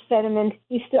 John Fetterman,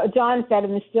 is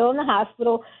still in the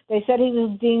hospital. They said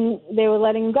they were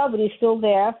letting him go, but he's still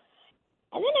there.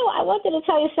 And then I wanted to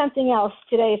tell you something else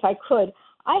today, if I could.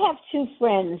 I have 2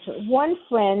 friends. One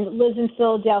friend lives in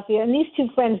Philadelphia, and these 2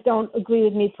 friends don't agree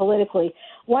with me politically.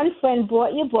 One friend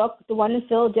bought your book, the one in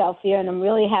Philadelphia, and I'm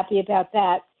really happy about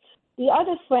that. The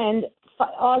other friend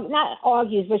not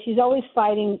argues, but she's always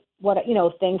fighting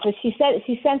things. But she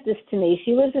sent this to me.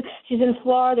 She's in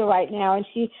Florida right now, and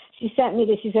she sent me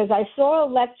this. She says, I saw a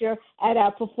lecture at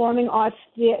our Performing Arts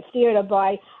Theater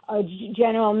by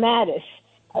General Mattis.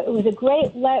 It was a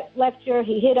great lecture.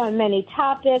 He hit on many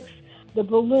topics. The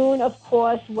balloon, of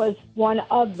course, was one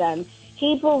of them.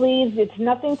 He believes it's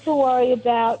nothing to worry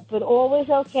about, but always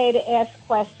okay to ask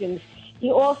questions. He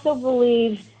also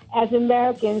believes, as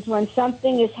Americans, when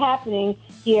something is happening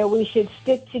here, we should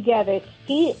stick together.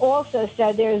 He also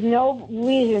said there is no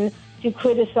reason to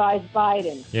criticize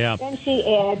Biden. Yeah. Then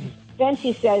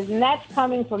she says, and that's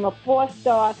coming from a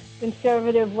 4-star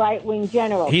conservative right-wing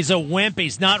general. He's a wimp.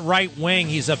 He's not right-wing.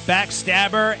 He's a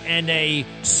backstabber and a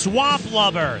swamp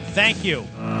lover. Thank you.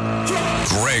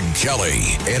 Greg Kelly,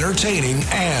 entertaining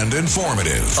and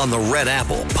informative on the Red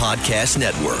Apple Podcast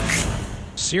Network.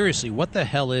 Seriously, what the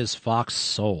hell is Fox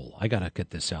Soul? I got to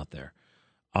get this out there.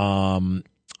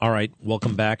 All right,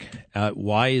 welcome back.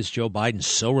 Why is Joe Biden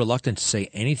so reluctant to say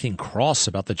anything cross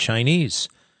about the Chinese?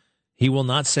 He will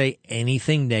not say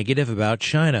anything negative about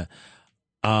China.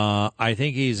 I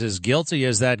think he's as guilty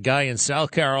as that guy in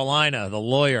South Carolina, the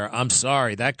lawyer. I'm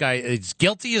sorry, that guy is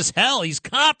guilty as hell. He's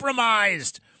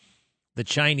compromised. The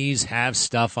Chinese have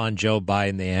stuff on Joe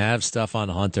Biden. They have stuff on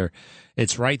Hunter.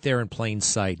 It's right there in plain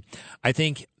sight. I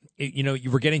think, you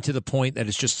were getting to the point that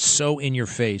it's just so in your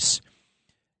face.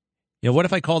 What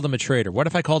if I called him a traitor? What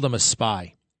if I called him a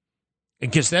spy?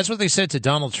 Because that's what they said to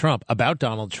Donald Trump about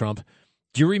Donald Trump.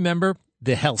 Do you remember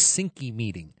the Helsinki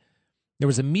meeting? There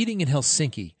was a meeting in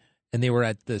Helsinki, and they were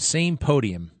at the same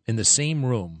podium in the same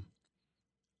room.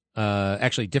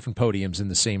 Actually, different podiums in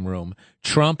the same room.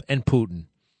 Trump and Putin.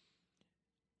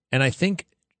 And I think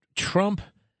Trump,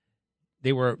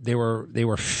 they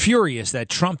were furious that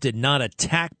Trump did not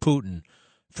attack Putin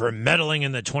for meddling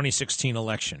in the 2016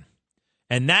 election.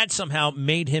 And that somehow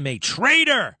made him a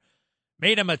traitor,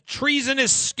 made him a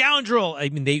treasonous scoundrel. I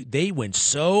mean, they went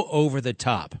so over the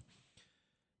top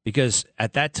because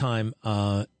at that time,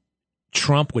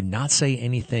 Trump would not say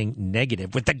anything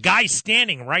negative with the guy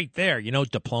standing right there.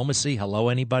 Diplomacy. Hello,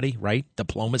 anybody, right?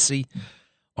 Diplomacy.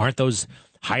 Aren't those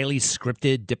highly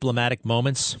scripted diplomatic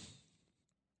moments?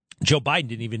 Joe Biden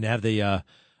didn't even have the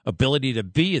ability to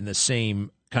be in the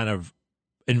same kind of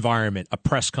environment, a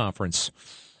press conference.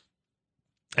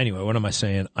 Anyway, what am I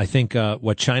saying? I think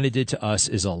what China did to us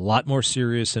is a lot more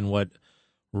serious than what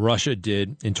Russia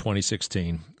did in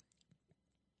 2016.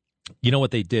 You know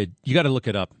what they did? You got to look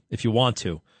it up if you want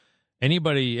to. Any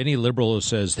liberal who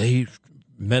says they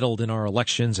meddled in our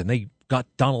elections and they got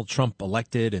Donald Trump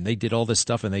elected and they did all this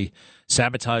stuff and they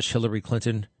sabotaged Hillary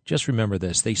Clinton, just remember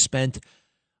this. They spent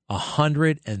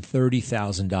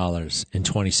 $130,000 in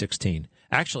 2016.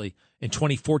 Actually, in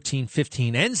 2014,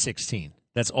 15, and 16.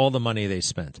 That's all the money they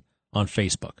spent on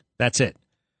Facebook. That's it.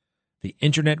 The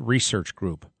Internet Research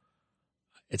Group.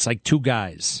 It's like two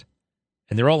guys.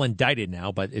 And they're all indicted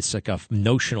now, but it's like a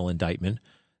notional indictment.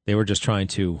 They were just trying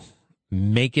to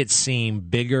make it seem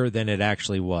bigger than it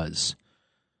actually was.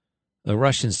 The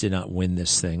Russians did not win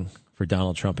this thing for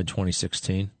Donald Trump in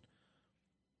 2016.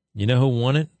 You know who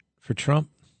won it for Trump?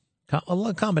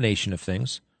 A combination of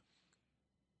things.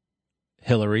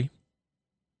 Hillary,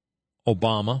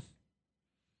 Obama,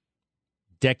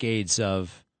 decades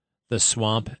of the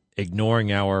swamp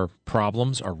ignoring our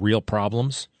problems, our real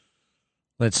problems.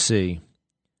 Let's see.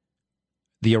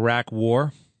 The Iraq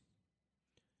War,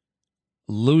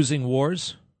 losing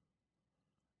wars,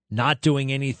 not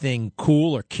doing anything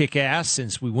cool or kick-ass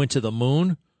since we went to the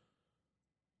moon.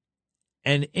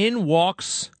 And in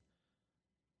walks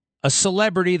a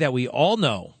celebrity that we all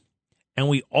know, and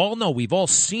we've all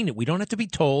seen it. We don't have to be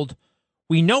told.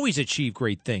 We know he's achieved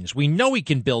great things. We know he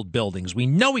can build buildings. We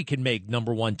know he can make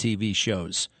 #1 TV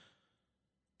shows.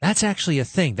 That's actually a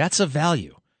thing. That's of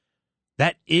value.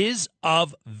 That is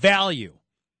of value.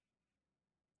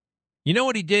 You know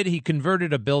what he did? He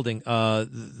converted a building,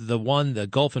 the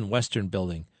Gulf and Western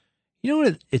building. You know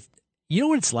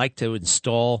what it's like to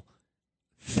install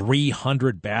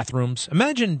 300 bathrooms?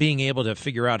 Imagine being able to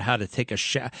figure out how to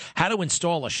how to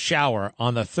install a shower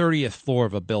on the 30th floor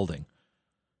of a building.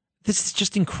 This is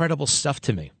just incredible stuff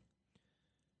to me.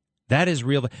 That is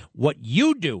real. What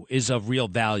you do is of real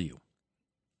value.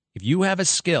 If you have a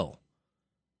skill,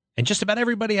 and just about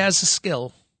everybody has a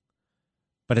skill,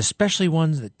 but especially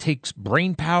ones that takes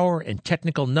brain power and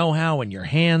technical know-how in your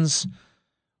hands.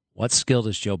 What skill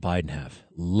does Joe Biden have?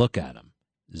 Look at him.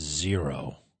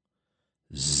 Zero.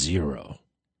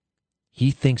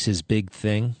 He thinks his big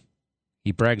thing,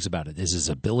 he brags about it, is his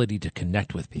ability to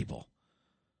connect with people.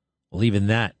 Well, even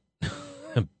that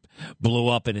blew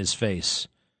up in his face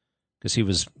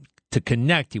because to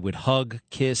connect, he would hug,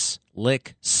 kiss,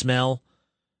 lick, smell.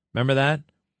 Remember that?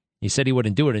 He said he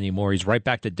wouldn't do it anymore. He's right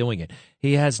back to doing it.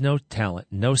 He has no talent,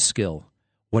 no skill.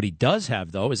 What he does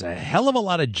have, though, is a hell of a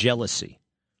lot of jealousy.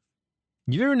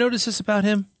 You ever notice this about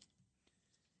him?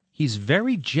 He's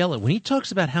very jealous. When he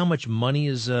talks about how much money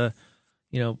is, out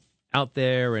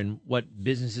there and what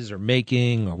businesses are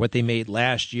making or what they made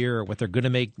last year or what they're going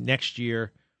to make next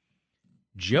year,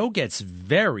 Joe gets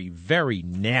very, very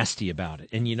nasty about it.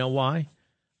 And you know why?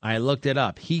 I looked it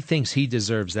up. He thinks he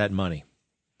deserves that money.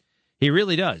 He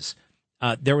really does.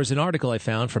 There was an article I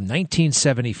found from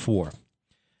 1974,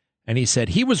 and he said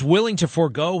he was willing to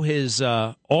forego his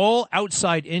all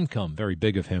outside income, very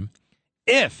big of him,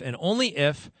 if and only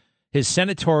if his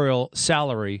senatorial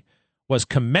salary was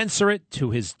commensurate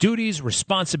to his duties,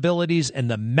 responsibilities, and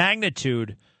the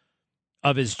magnitude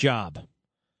of his job.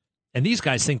 And these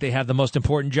guys think they have the most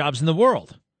important jobs in the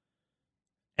world.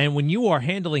 And when you are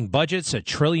handling budgets, $1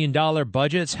 trillion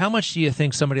budgets, how much do you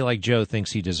think somebody like Joe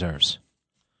thinks he deserves?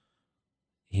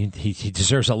 He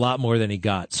deserves a lot more than he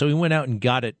got. So he went out and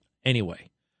got it anyway.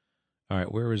 All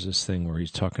right, where is this thing where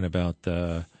he's talking about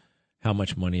how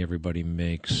much money everybody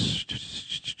makes?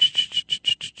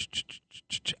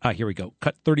 Here we go.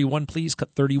 Cut 31, please. Cut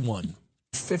 31.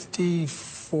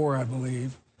 54, I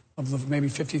believe, of the maybe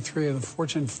 53 of the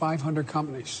Fortune 500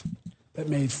 companies that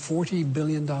made $40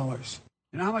 billion. You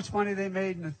know how much money they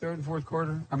made in the third and fourth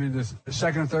quarter? I mean, the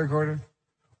second and third quarter?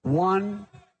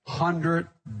 $100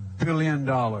 billion.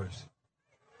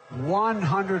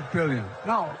 $100 billion.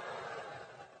 No.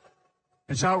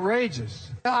 It's outrageous.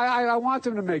 I want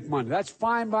them to make money. That's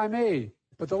fine by me.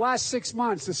 But the last 6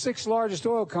 months, the 6 largest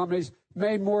oil companies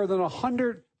made more than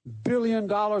 $100 billion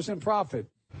in profit.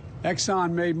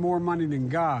 Exxon made more money than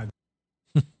God.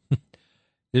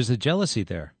 There's a jealousy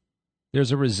there.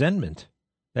 There's a resentment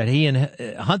that he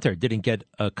and Hunter didn't get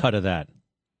a cut of that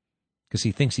because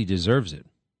he thinks he deserves it.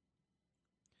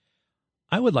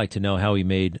 I would like to know how he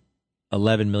made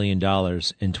 $11 million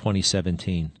in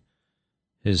 2017,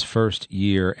 his first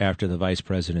year after the vice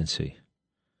presidency.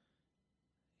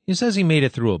 He says he made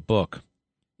it through a book.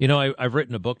 You know, I've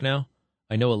written a book now.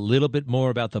 I know a little bit more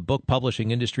about the book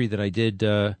publishing industry than I did,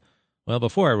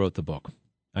 before I wrote the book.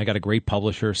 I got a great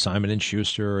publisher, Simon &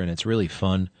 Schuster, and it's really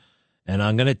fun. And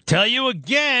I'm going to tell you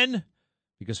again,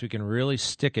 because we can really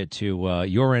stick it to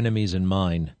your enemies and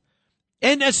mine.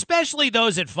 And especially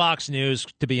those at Fox News,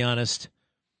 to be honest.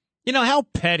 You know, how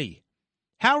petty,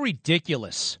 how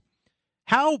ridiculous,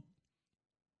 how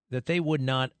that they would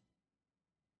not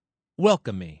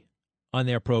welcome me on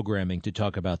their programming to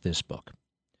talk about this book.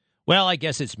 Well, I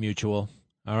guess it's mutual,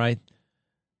 all right?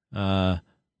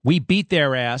 We beat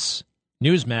their ass,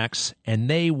 Newsmax, and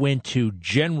they went to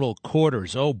general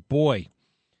quarters. Oh, boy.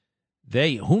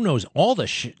 Who knows, all the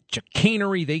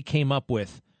chicanery they came up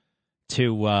with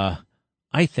to,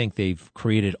 I think they've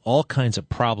created all kinds of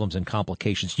problems and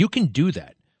complications. You can do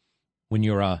that when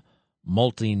you're a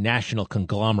multinational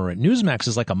conglomerate. Newsmax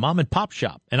is like a mom and pop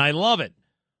shop, and I love it.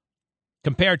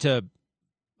 Compared to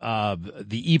the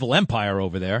evil empire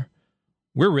over there,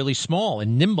 we're really small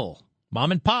and nimble,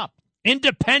 mom and pop,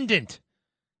 independent.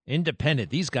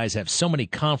 These guys have so many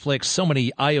conflicts, so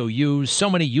many IOUs, so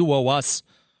many you owe us.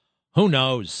 Who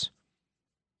knows?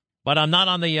 But I'm not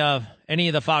on the any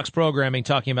of the Fox programming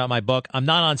talking about my book. I'm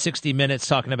not on 60 Minutes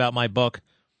talking about my book.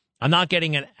 I'm not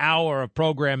getting an hour of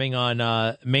programming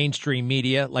on mainstream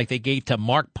media like they gave to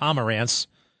Mark Pomerantz,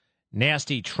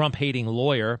 nasty Trump-hating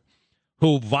lawyer,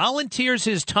 who volunteers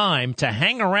his time to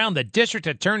hang around the district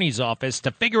attorney's office to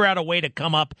figure out a way to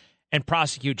come up and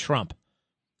prosecute Trump.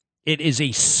 It is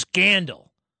a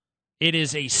scandal. It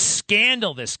is a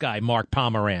scandal, this guy, Mark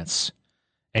Pomerantz.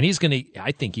 And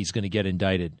I think he's going to get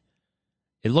indicted.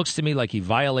 It looks to me like he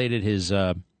violated his,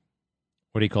 what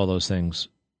do you call those things?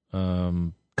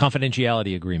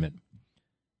 Confidentiality agreement.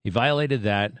 He violated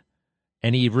that,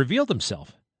 and he revealed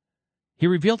himself.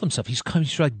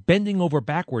 He's like bending over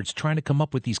backwards trying to come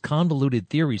up with these convoluted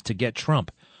theories to get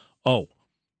Trump. Oh,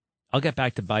 I'll get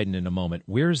back to Biden in a moment.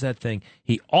 Where's that thing?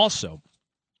 He also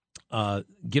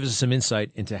gives us some insight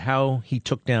into how he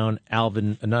took down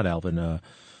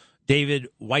David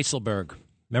Weisselberg.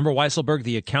 Remember Weisselberg,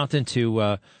 the accountant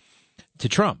to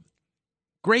Trump?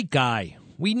 Great guy.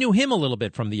 We knew him a little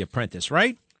bit from The Apprentice,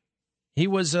 right? He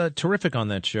was terrific on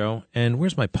that show. And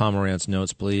where's my Pomerantz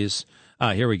notes, please?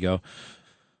 Here we go.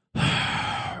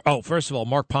 Oh, first of all,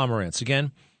 Mark Pomerantz.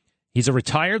 Again, he's a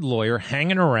retired lawyer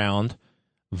hanging around,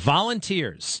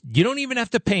 volunteers. You don't even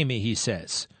have to pay me, he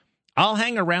says. I'll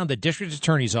hang around the district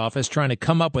attorney's office trying to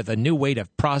come up with a new way to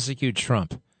prosecute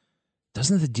Trump.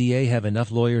 Doesn't the DA have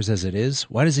enough lawyers as it is?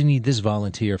 Why does he need this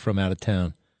volunteer from out of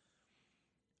town?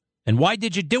 And why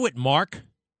did you do it, Mark?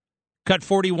 Cut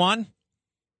 41?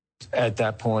 At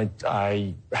that point,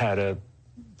 I had a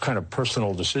kind of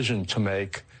personal decision to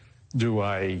make. Do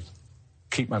I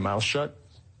keep my mouth shut,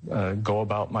 go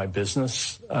about my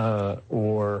business,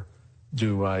 or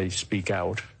do I speak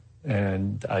out?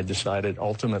 And I decided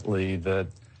ultimately that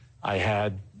I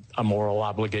had a moral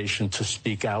obligation to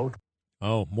speak out.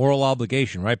 Oh, moral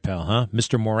obligation, right, pal, huh?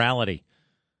 Mr. Morality.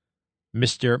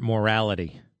 Mr.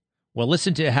 Morality. Well,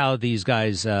 listen to how these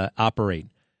guys operate.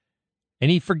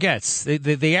 And he forgets.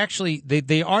 They actually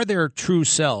are their true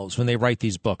selves when they write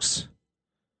these books.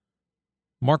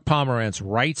 Mark Pomerantz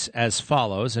writes as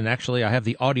follows, and actually I have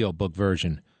the audiobook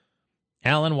version.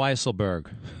 Alan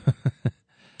Weisselberg.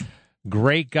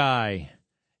 Great guy.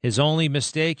 His only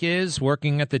mistake is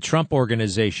working at the Trump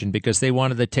Organization because they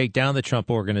wanted to take down the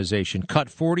Trump Organization. Cut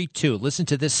 42. Listen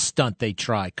to this stunt they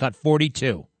try. Cut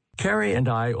 42. Kerry and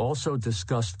I also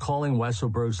discussed calling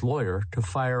Weisselberg's lawyer to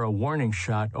fire a warning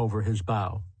shot over his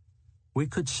bow. We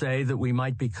could say that we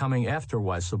might be coming after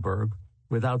Weisselberg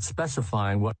without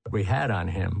specifying what we had on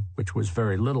him, which was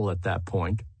very little at that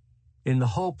point, in the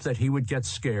hope that he would get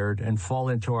scared and fall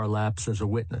into our laps as a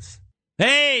witness.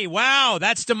 Hey, wow,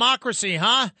 that's democracy,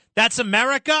 huh? That's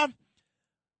America?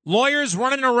 Lawyers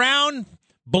running around,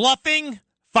 bluffing,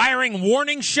 firing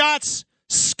warning shots,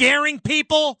 scaring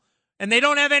people, and they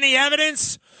don't have any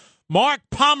evidence? Mark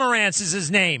Pomerantz is his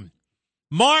name.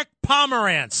 Mark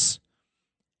Pomerantz.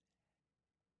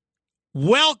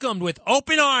 Welcomed with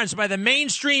open arms by the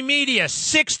mainstream media.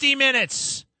 60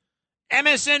 Minutes.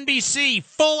 MSNBC,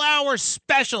 full-hour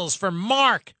specials for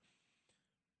Mark.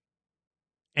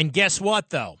 And guess what,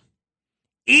 though?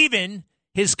 Even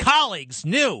his colleagues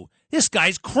knew this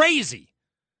guy's crazy.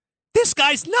 This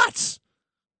guy's nuts.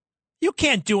 You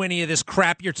can't do any of this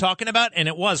crap you're talking about, and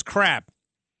it was crap.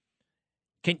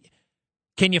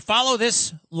 Can you follow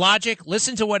this logic?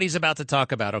 Listen to what he's about to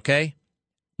talk about, okay?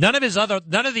 None of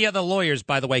the other lawyers,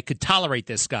 by the way, could tolerate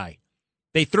this guy.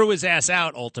 They threw his ass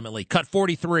out ultimately. Cut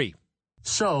 43.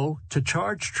 So, to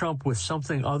charge Trump with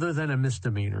something other than a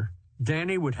misdemeanor,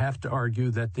 Danny would have to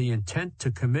argue that the intent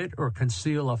to commit or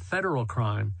conceal a federal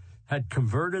crime had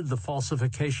converted the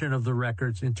falsification of the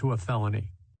records into a felony.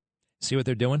 See what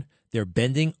they're doing? They're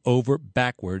bending over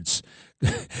backwards,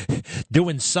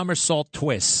 doing somersault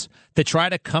twists to try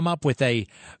to come up with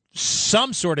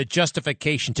some sort of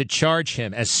justification to charge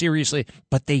him as seriously.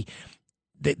 But they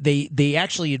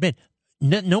actually admit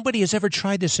nobody has ever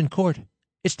tried this in court.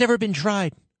 It's never been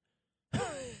tried.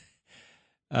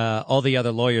 All the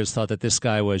other lawyers thought that this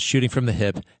guy was shooting from the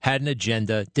hip, had an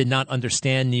agenda, did not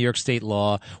understand New York state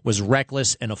law, was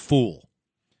reckless and a fool.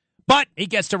 But he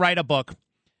gets to write a book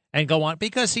and go on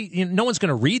because no one's going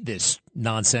to read this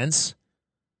nonsense,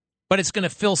 but it's going to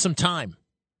fill some time.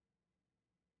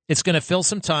 It's going to fill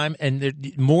some time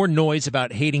and more noise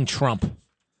about hating Trump.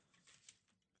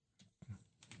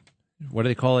 What do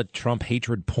they call it? Trump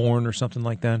hatred porn or something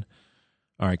like that?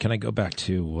 All right, can I go back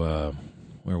to,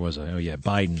 where was I? Oh, yeah,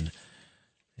 Biden.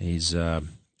 He's,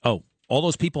 all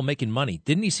those people making money.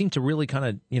 Didn't he seem to really kind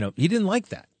of, he didn't like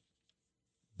that.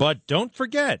 But don't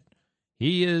forget,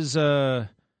 he is,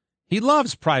 he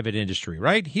loves private industry,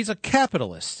 right? He's a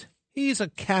capitalist.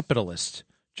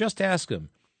 Just ask him.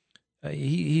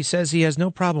 He says he has no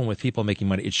problem with people making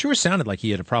money. It sure sounded like he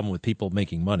had a problem with people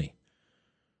making money.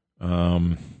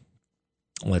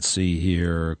 Let's see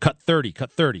here. Cut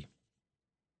 30.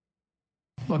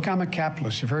 Look, I'm a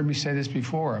capitalist. You've heard me say this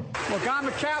before. Look, I'm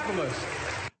a capitalist.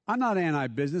 I'm not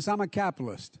anti-business. I'm a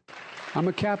capitalist.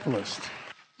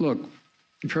 Look,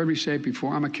 you've heard me say it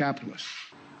before. I'm a capitalist.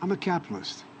 I'm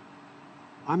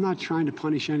not trying to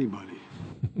punish anybody.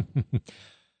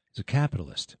 He's a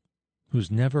capitalist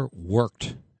who's never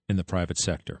worked in the private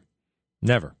sector.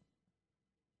 Never.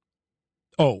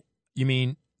 Oh, you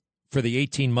mean for the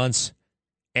 18 months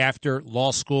after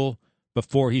law school,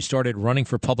 before he started running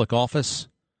for public office?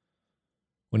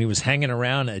 When he was hanging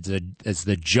around as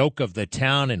the joke of the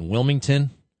town in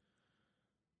Wilmington?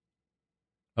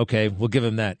 Okay, we'll give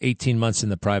him that. 18 months in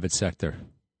the private sector.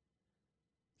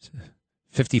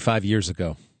 55 years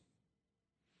ago.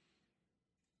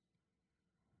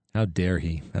 How dare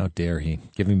he?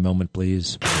 Give me a moment,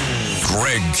 please.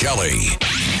 Greg Kelly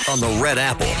on the Red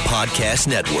Apple Podcast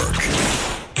Network.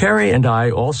 Kerry and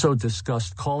I also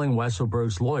discussed calling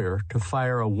Weisselberg's lawyer to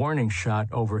fire a warning shot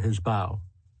over his bow.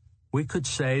 We could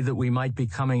say that we might be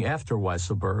coming after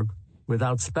Weisselberg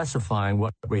without specifying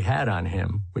what we had on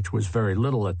him, which was very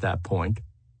little at that point,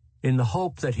 in the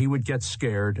hope that he would get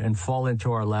scared and fall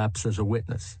into our laps as a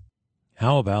witness.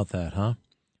 How about that, huh?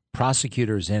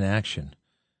 Prosecutors in action.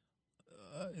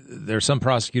 There's some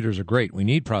prosecutors are great. We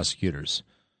need prosecutors.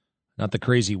 Not the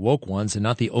crazy woke ones and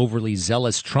not the overly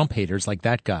zealous Trump haters like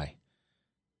that guy.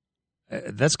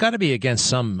 That's got to be against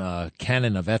some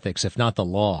canon of ethics, if not the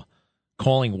law,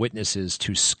 calling witnesses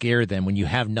to scare them when you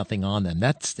have nothing on them.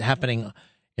 That's happening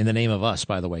in the name of us,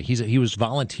 by the way. He was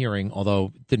volunteering,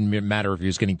 although it didn't matter if he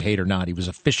was getting paid or not. He was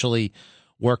officially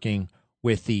working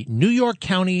with the New York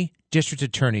County District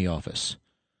Attorney Office.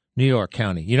 New York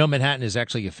County. You know, Manhattan is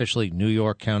actually officially New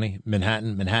York County.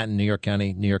 Manhattan, New York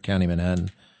County, Manhattan.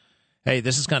 Hey,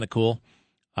 this is kind of cool.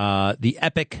 The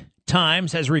Epic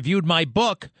Times has reviewed my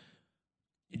book,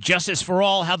 Justice for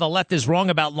All, How the Left is Wrong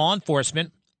About Law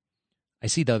Enforcement. I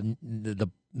see the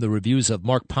reviews of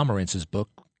Mark Pomerantz's book.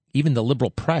 Even the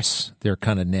liberal press, they're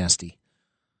kind of nasty.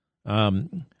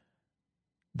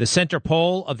 The center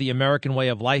pole of the American way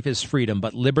of life is freedom,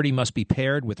 but liberty must be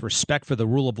paired with respect for the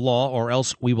rule of law, or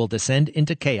else we will descend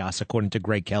into chaos, according to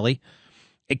Greg Kelly.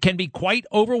 It can be quite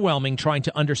overwhelming trying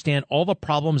to understand all the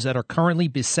problems that are currently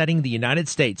besetting the United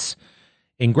States.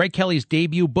 In Greg Kelly's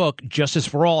debut book, Justice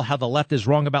for All, How the Left is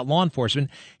Wrong About Law Enforcement,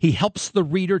 he helps the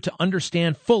reader to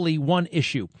understand fully one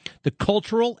issue, the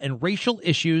cultural and racial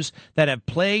issues that have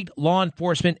plagued law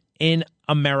enforcement in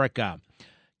America.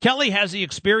 Kelly has the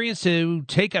experience to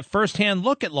take a firsthand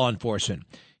look at law enforcement.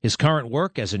 His current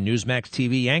work as a Newsmax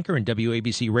TV anchor and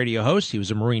WABC radio host, he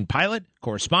was a Marine pilot,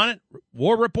 correspondent,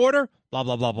 war reporter, blah,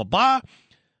 blah, blah, blah, blah.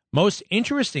 Most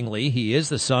interestingly, he is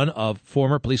the son of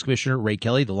former Police Commissioner Ray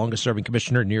Kelly, the longest-serving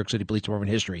commissioner in New York City Police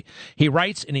Department history. He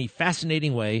writes in a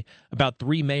fascinating way about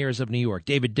three mayors of New York,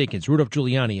 David Dinkins, Rudolph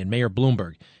Giuliani, and Mayor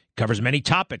Bloomberg. Covers many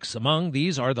topics. Among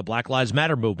these are the Black Lives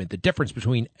Matter movement, the difference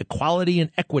between equality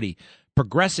and equity,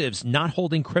 progressives not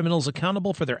holding criminals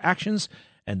accountable for their actions,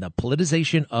 and the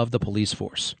politicization of the police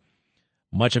force.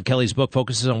 Much of Kelly's book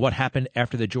focuses on what happened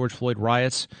after the George Floyd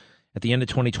riots. At the end of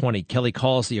 2020, Kelly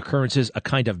calls the occurrences a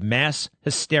kind of mass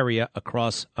hysteria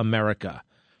across America.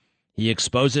 He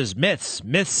exposes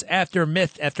myths after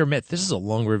myth after myth. This is a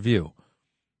long review,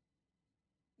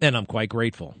 and I'm quite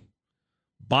grateful.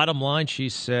 Bottom line, she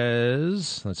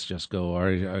says, let's just go.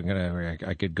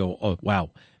 I could go. Oh, wow.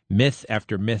 Myth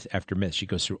after myth after myth. She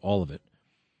goes through all of it.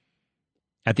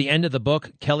 At the end of the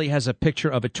book, Kelly has a picture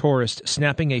of a tourist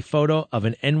snapping a photo of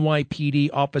an NYPD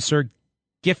officer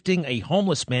gifting a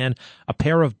homeless man a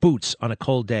pair of boots on a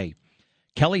cold day.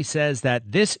 Kelly says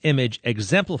that this image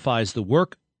exemplifies the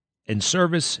work and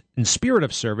service and spirit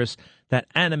of service that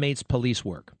animates police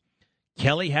work.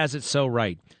 Kelly has it so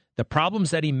right. The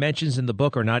problems that he mentions in the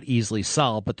book are not easily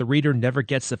solved, but the reader never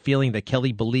gets the feeling that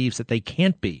Kelly believes that they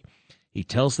can't be. He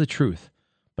tells the truth,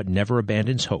 but never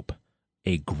abandons hope.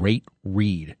 A great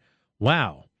read.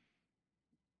 Wow.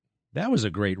 That was a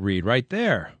great read right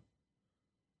there.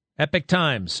 Epic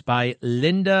Times by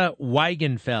Linda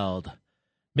Weigenfeld.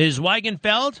 Ms.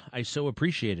 Weigenfeld, I so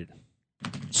appreciate it.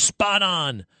 Spot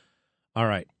on. All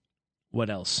right. What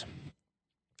else?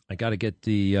 I got to get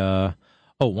the...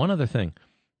 one other thing.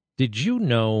 Did you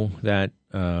know that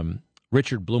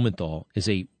Richard Blumenthal is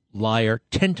a liar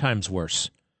 10 times worse,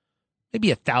 maybe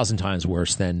 1,000 times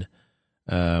worse than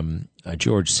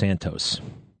George Santos?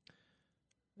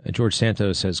 George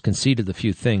Santos has conceded a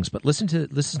few things, but listen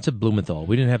to Blumenthal.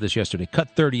 We didn't have this yesterday.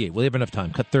 Cut 38. We'll have enough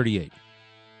time. Cut 38.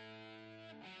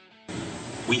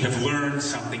 We have learned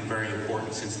something very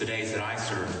important since the days that I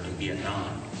served in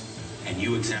Vietnam, and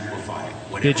you exemplify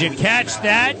it. Did you catch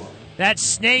that? That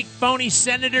snake phony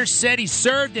senator said he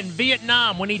served in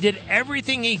Vietnam when he did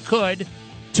everything he could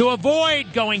to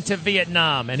avoid going to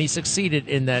Vietnam, and he succeeded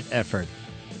in that effort.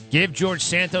 Give George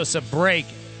Santos a break,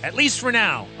 at least for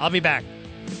now. I'll be back.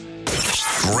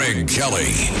 Greg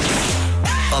Kelly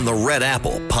on the Red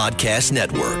Apple Podcast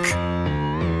Network.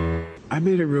 I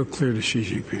made it real clear to Xi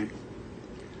Jinping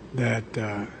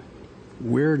that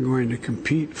we're going to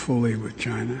compete fully with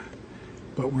China,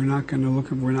 but we're not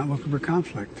looking for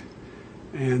conflict,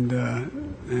 and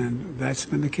that's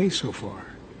been the case so far.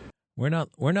 We're not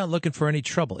looking for any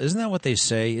trouble. Isn't that what they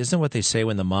say? Isn't that what they say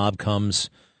when the mob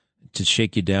comes to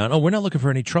shake you down? Oh, we're not looking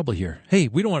for any trouble here. Hey,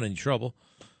 we don't want any trouble.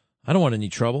 I don't want any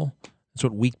trouble. That's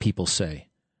what weak people say.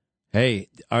 Hey,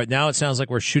 now it sounds like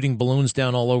we're shooting balloons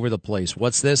down all over the place.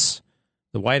 What's this?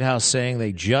 The White House saying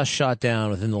they just shot down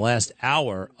within the last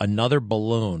hour another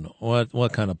balloon.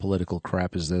 What kind of political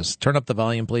crap is this? Turn up the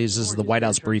volume, please. This is the White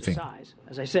House briefing. Size.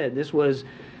 As I said, this was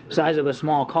the size of a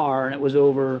small car, and it was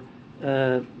over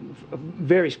a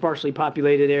very sparsely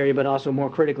populated area, but also more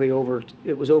critically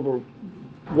it was over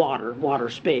water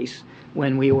space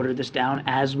when we ordered this down,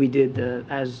 as we did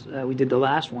the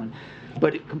last one.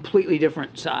 But completely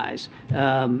different size,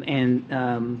 and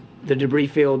the debris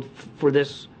field for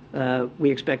this we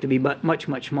expect to be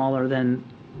much smaller than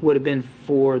would have been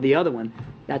for the other one.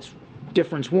 That's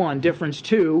difference one. Difference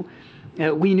two,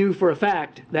 we knew for a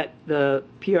fact that the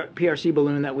PRC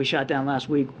balloon that we shot down last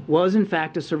week was in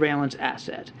fact a surveillance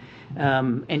asset,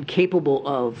 and capable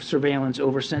of surveillance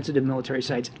over sensitive military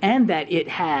sites, and that it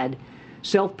had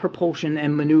self-propulsion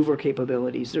and maneuver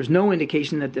capabilities. There's no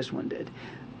indication that this one did.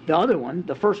 The other one,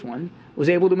 the first one, was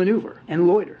able to maneuver and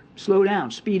loiter, slow down,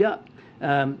 speed up.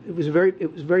 It was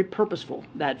very purposeful,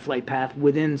 that flight path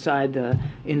inside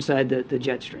the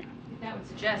jet stream. That would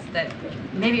suggest that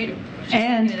maybe you're just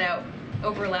taking it out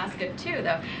over Alaska too,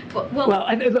 though.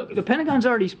 Look, the Pentagon's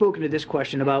already spoken to this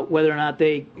question about whether or not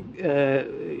they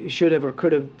should have or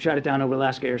could have shot it down over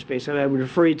Alaska airspace. I would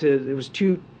refer you to, there was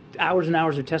 2 hours and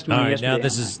hours of testimony yesterday. Now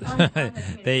this is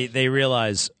they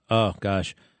realize, oh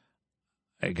gosh,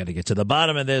 I got to get to the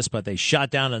bottom of this, but they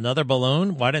shot down another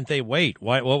balloon. Why didn't they wait?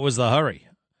 What was the hurry?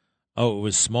 Oh, it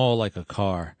was small like a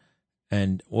car.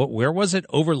 And where was it?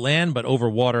 Over land, but over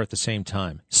water at the same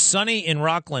time. Sonny in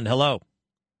Rockland, hello.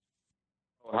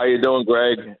 How you doing,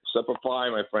 Greg? Semper Fi,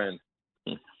 my friend.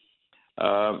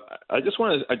 I just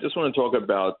want to talk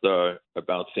about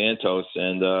Santos,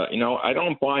 and I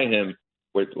don't buy him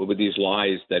with these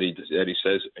lies that he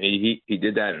says he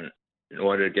did that in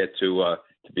order to get to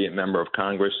be a member of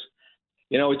Congress.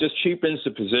 It just cheapens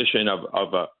the position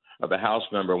of a House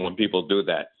member when people do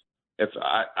that. If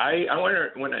I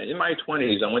wonder, in my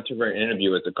 20s, I went to an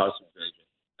interview at the customs agent.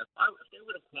 If they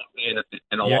would have caught me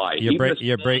in a lie,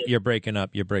 you're breaking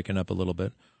up. You're breaking up a little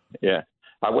bit. Yeah,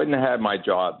 I wouldn't have had my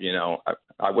job.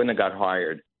 I wouldn't have got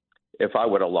hired if I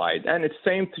would have lied. And it's the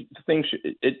same thing.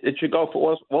 It should go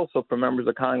for also for members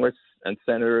of Congress and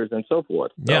senators and so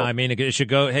forth. So, yeah, I mean, it should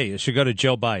go. Hey, it should go to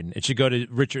Joe Biden. It should go to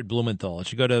Richard Blumenthal. It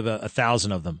should go to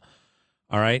 1,000 of them.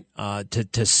 All right,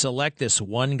 to select this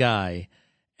one guy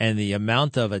and the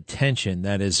amount of attention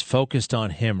that is focused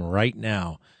on him right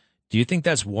now. Do you think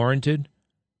that's warranted?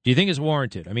 Do you think it's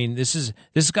warranted? I mean, this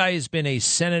guy has been a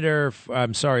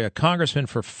congressman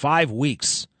for 5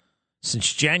 weeks,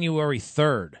 since January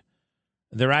 3rd.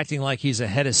 They're acting like he's a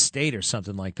head of state or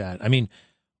something like that. I mean,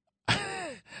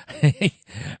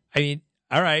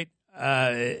 all right.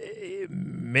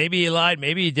 Maybe he lied.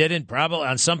 Maybe he didn't. Probably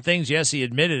on some things, yes, he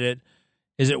admitted it.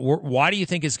 Why do you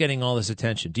think it's getting all this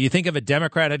attention? Do you think if a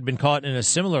Democrat had been caught in a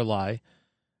similar lie,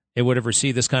 it would have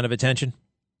received this kind of attention?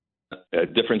 A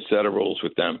different set of rules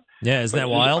with them. Yeah, isn't that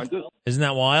wild? Isn't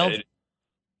that wild?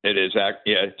 It is.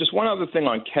 Yeah. Just one other thing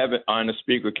on the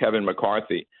Speaker Kevin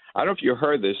McCarthy. I don't know if you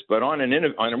heard this, but on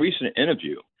a recent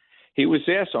interview, he was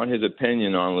asked on his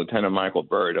opinion on Lieutenant Michael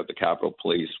Byrd of the Capitol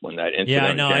Police when that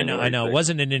incident. Yeah, I know. It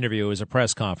wasn't an interview; it was a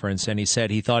press conference, and he said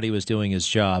he thought he was doing his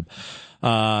job.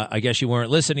 I guess you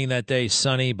weren't listening that day,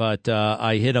 Sonny, but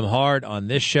I hit him hard on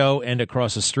this show and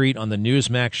across the street on the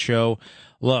Newsmax show.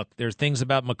 Look, there's things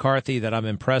about McCarthy that I'm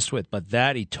impressed with, but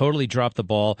he totally dropped the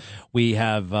ball. We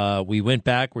went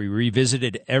back, we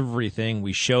revisited everything.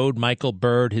 We showed Michael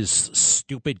Byrd his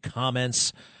stupid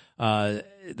comments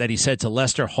that he said to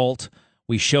Lester Holt.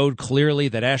 We showed clearly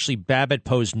that Ashley Babbitt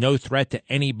posed no threat to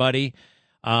anybody.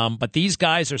 But these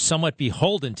guys are somewhat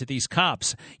beholden to these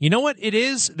cops. You know what it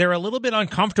is? They're a little bit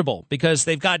uncomfortable because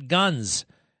they've got guns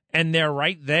and they're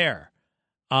right there.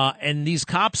 And these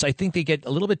cops, I think they get a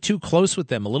little bit too close with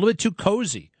them, a little bit too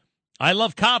cozy. I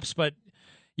love cops, but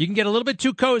you can get a little bit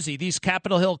too cozy. These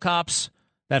Capitol Hill cops,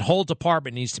 that whole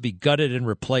department needs to be gutted and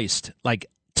replaced like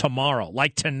tomorrow,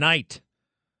 like tonight.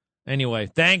 Anyway,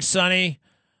 thanks, Sonny.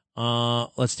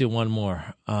 Let's do one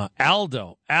more.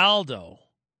 Aldo.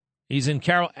 He's in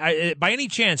Carroll. By any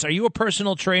chance, are you a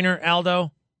personal trainer,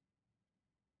 Aldo?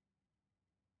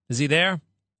 Is he there?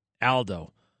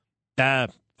 Aldo.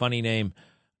 Funny name.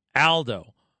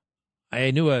 Aldo.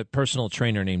 I knew a personal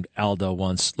trainer named Aldo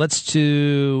once. Let's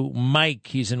do Mike.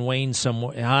 He's in Wayne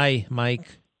somewhere. Hi,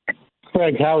 Mike.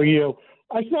 Greg, how are you?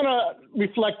 I just want to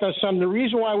reflect on something. The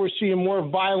reason why we're seeing more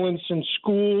violence in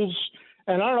schools,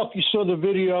 and I don't know if you saw the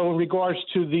video in regards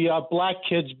to the black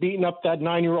kids beating up that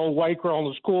 9-year-old white girl on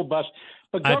the school bus.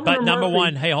 But number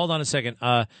one, hey, hold on a second.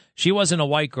 She wasn't a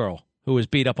white girl who was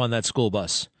beat up on that school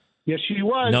bus. Yes, she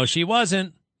was. No, she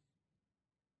wasn't.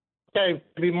 Okay,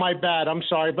 my bad. I'm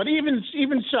sorry. But even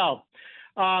so,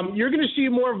 you're going to see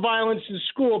more violence in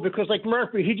school because, like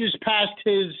Murphy, he just passed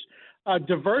his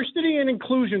diversity and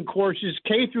inclusion courses,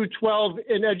 K through 12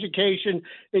 in education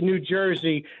in New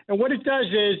Jersey. And what it does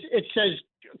is it says,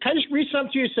 can I just read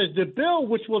something to you? It says, the bill,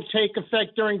 which will take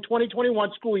effect during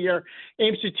 2021 school year,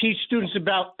 aims to teach students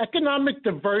about economic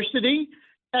diversity,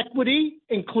 equity,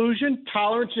 inclusion,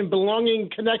 tolerance, and belonging in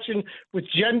connection with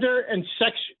gender and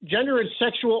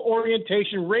sexual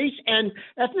orientation, race and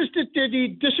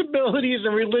ethnicity, disabilities,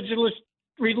 and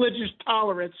religious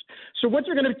tolerance. So what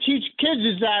they're going to teach kids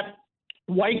is that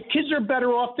white kids are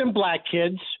better off than black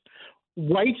kids.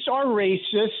 Whites are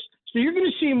racist. So you're going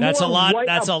to see more. That's a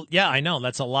lot. Yeah, I know.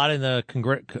 That's a lot in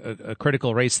the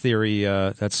critical race theory.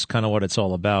 That's kind of what it's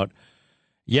all about.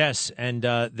 Yes, and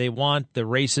they want the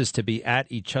races to be at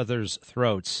each other's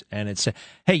throats. And it's,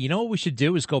 hey, you know what we should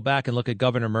do is go back and look at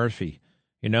Governor Murphy.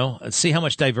 You know, see how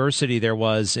much diversity there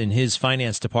was in his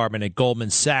finance department at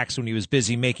Goldman Sachs when he was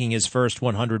busy making his first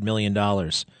 $100 million.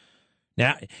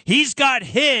 Now, he's got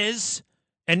his,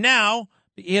 and now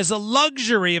he has a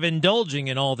luxury of indulging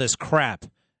in all this crap.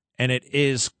 And it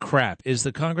is crap. Is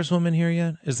the Congresswoman here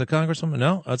yet? Is the Congresswoman?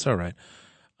 No? That's all right.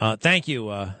 Thank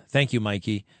you,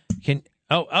 Mikey.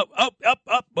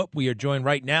 We are joined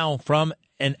right now from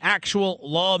an actual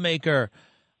lawmaker,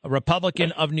 a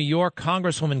Republican of New York,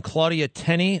 Congresswoman Claudia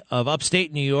Tenney of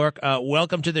upstate New York.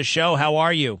 Welcome to the show. How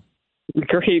are you?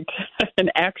 Great. An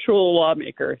actual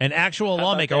lawmaker. An actual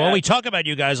lawmaker. Well, we talk about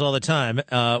you guys all the time.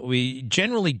 We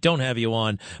generally don't have you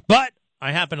on, but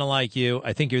I happen to like you.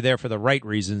 I think you're there for the right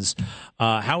reasons.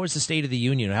 How was the State of the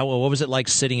Union? What was it like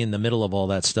sitting in the middle of all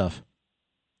that stuff?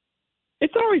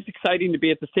 It's always exciting to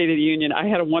be at the State of the Union. I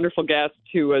had a wonderful guest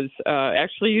who was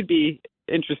actually, you'd be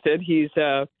interested. He's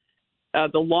the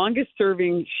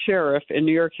longest-serving sheriff in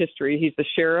New York history. He's the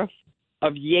sheriff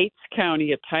of Yates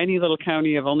County, a tiny little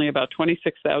county of only about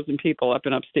 26,000 people up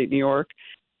in upstate New York.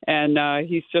 And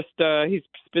he's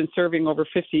been serving over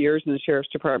 50 years in the sheriff's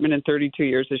department and 32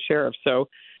 years as sheriff. So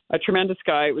a tremendous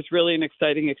guy. It was really an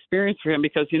exciting experience for him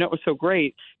because, it was so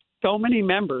great. So many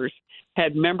members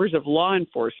had members of law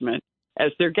enforcement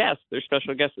as their guests, their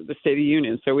special guests at the State of the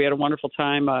Union. So we had a wonderful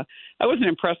time. I wasn't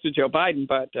impressed with Joe Biden,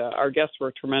 but our guests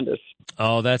were tremendous.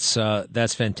 Oh, that's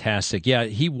fantastic. Yeah,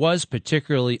 he was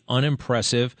particularly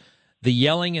unimpressive. The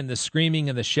yelling and the screaming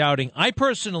and the shouting, I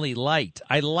personally liked.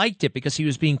 I liked it because he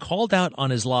was being called out on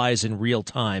his lies in real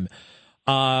time.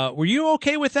 Were you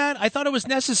okay with that? I thought it was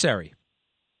necessary.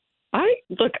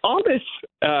 Look, all this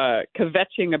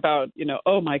kvetching about,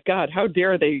 oh, my God, how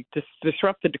dare they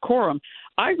disrupt the decorum.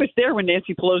 I was there when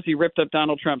Nancy Pelosi ripped up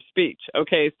Donald Trump's speech.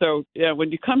 Okay, so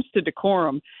when it comes to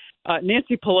decorum,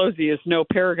 Nancy Pelosi is no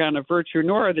paragon of virtue,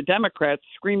 nor are the Democrats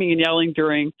screaming and yelling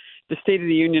during the State of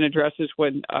the Union addresses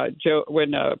when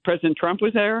President Trump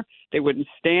was there. They wouldn't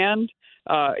stand,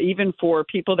 even for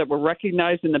people that were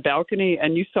recognized in the balcony.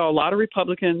 And you saw a lot of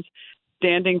Republicans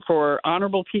standing for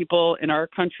honorable people in our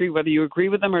country, whether you agree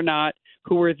with them or not,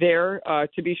 who were there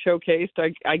to be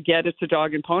showcased. I get it's a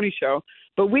dog and pony show,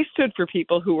 but we stood for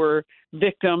people who were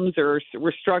victims or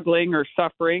were struggling or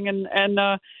suffering, and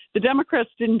the Democrats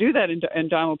didn't do that in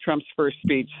Donald Trump's first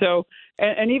speech. So,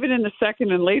 and even in the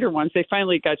second and later ones, they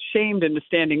finally got shamed into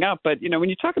standing up. But, when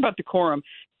you talk about decorum,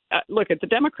 look, the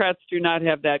Democrats do not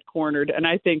have that cornered, and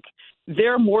I think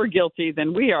they're more guilty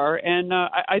than we are. And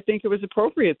I think it was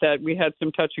appropriate that we had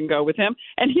some touch and go with him.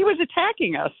 And he was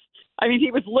attacking us. I mean,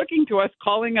 he was looking to us,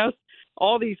 calling us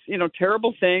all these,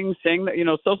 terrible things, saying that,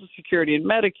 Social Security and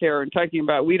Medicare, and talking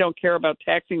about we don't care about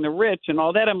taxing the rich and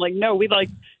all that. I'm like, no, we like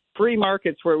free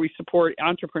markets where we support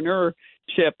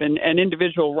entrepreneurship and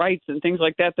individual rights and things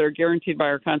like that are guaranteed by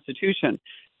our Constitution.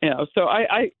 So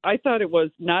I thought it was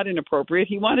not inappropriate.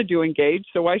 He wanted to engage,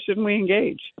 so why shouldn't we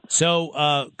engage? So,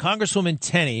 Congresswoman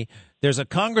Tenney, there's a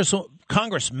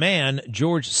Congressman,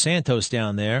 George Santos,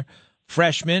 down there,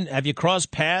 freshman. Have you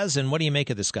crossed paths, and what do you make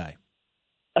of this guy?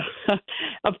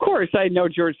 Of course, I know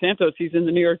George Santos. He's in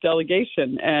the New York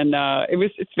delegation, and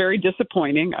it's very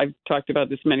disappointing. I've talked about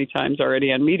this many times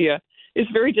already on media. It's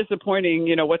very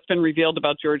disappointing, what's been revealed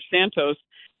about George Santos.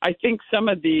 I think some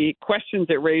of the questions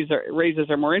it raises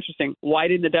are more interesting. Why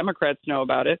didn't the Democrats know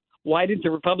about it? Why didn't the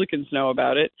Republicans know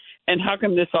about it? And how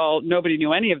come nobody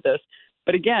knew any of this?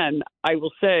 But again, I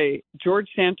will say George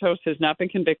Santos has not been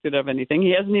convicted of anything.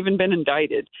 He hasn't even been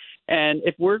indicted. And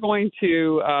if we're going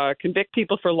to convict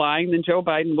people for lying, then Joe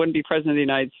Biden wouldn't be president of the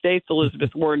United States.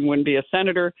 Elizabeth Warren wouldn't be a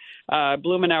senator.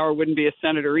 Blumenauer wouldn't be a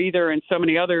senator either, and so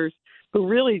many others who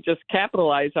really just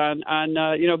capitalize on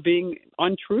being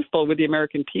untruthful with the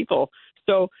American people.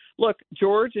 So, look,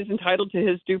 George is entitled to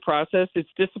his due process. It's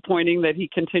disappointing that he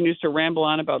continues to ramble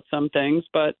on about some things.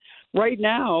 But right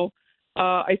now,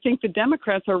 I think the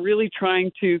Democrats are really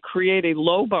trying to create a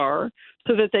low bar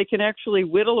so that they can actually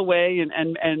whittle away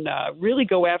and really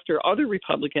go after other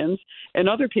Republicans and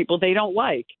other people they don't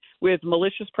like with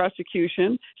malicious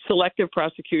prosecution, selective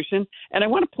prosecution. And I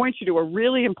want to point you to a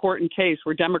really important case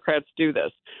where Democrats do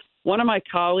this. One of my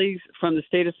colleagues from the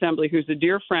state assembly, who's a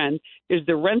dear friend, is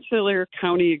the Rensselaer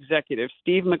County executive,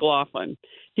 Steve McLaughlin.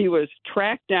 He was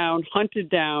tracked down, hunted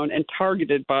down, and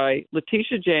targeted by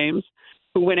Letitia James,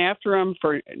 who went after him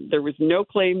there was no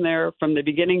claim there from the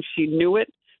beginning. She knew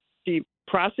it. She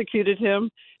prosecuted him.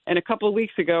 And a couple of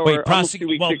weeks ago, almost 2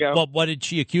 weeks ago. Well, what did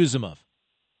she accuse him of?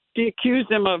 She accused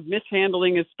him of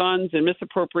mishandling his funds and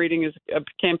misappropriating his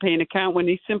campaign account when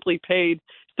he simply paid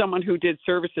someone who did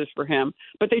services for him.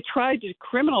 But they tried to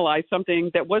criminalize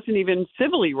something that wasn't even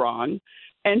civilly wrong,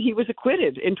 and he was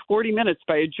acquitted in 40 minutes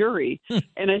by a jury.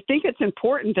 And I think it's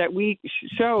important that we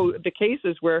show the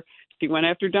cases where he went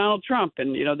after Donald Trump,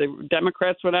 and the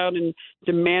Democrats went out and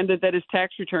demanded that his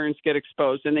tax returns get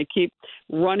exposed, and they keep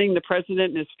running the president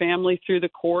and his family through the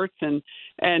courts, and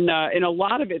a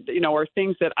lot of it, are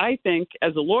things that I think,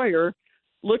 as a lawyer,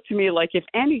 look to me like, if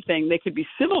anything, they could be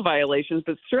civil violations,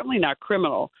 but certainly not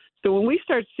criminal. So when we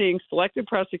start seeing selective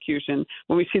prosecution,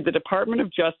 when we see the Department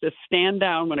of Justice stand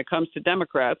down when it comes to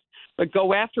Democrats, but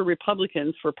go after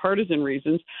Republicans for partisan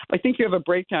reasons, I think you have a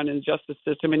breakdown in the justice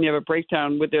system, and you have a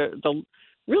breakdown with the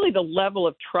really the level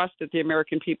of trust that the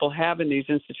American people have in these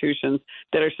institutions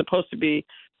that are supposed to be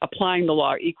applying the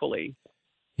law equally.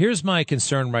 Here's my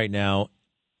concern right now.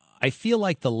 I feel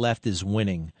like the left is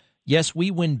winning. Yes,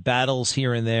 we win battles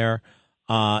here and there.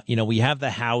 We have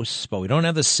the House, but we don't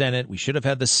have the Senate. We should have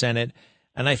had the Senate.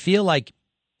 And I feel like,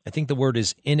 I think the word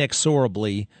is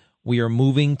inexorably, we are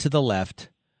moving to the left.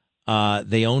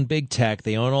 They own big tech.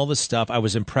 They own all this stuff. I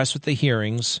was impressed with the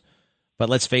hearings, but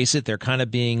let's face it, they're kind of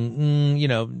being,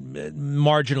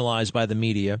 marginalized by the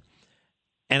media.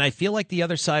 And I feel like the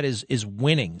other side is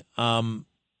winning.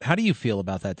 How do you feel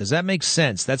about that? Does that make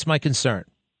sense? That's my concern.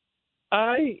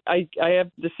 I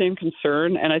have the same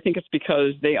concern, and I think it's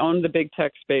because they own the big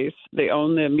tech space. They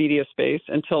own the media space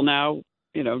until now.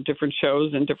 Different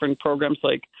shows and different programs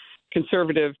like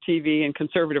conservative TV and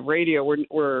conservative radio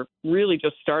were really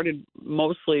just started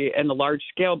mostly in the large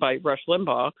scale by Rush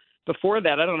Limbaugh. Before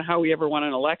that, I don't know how we ever won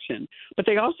an election. But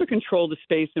they also control the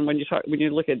space, and when you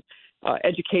look at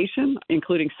education,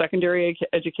 including secondary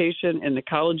education in the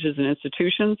colleges and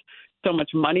institutions, so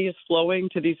much money is flowing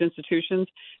to these institutions,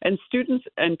 and students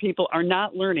and people are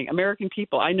not learning. American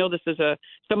people, I know this as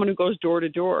someone who goes door to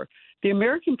door. The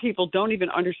American people don't even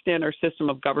understand our system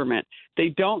of government. They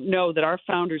don't know that our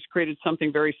founders created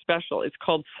something very special. It's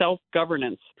called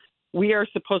self-governance. We are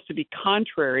supposed to be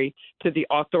contrary to the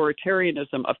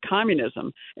authoritarianism of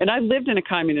communism. And I lived in a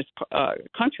communist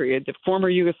country, the former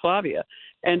Yugoslavia,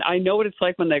 and I know what it's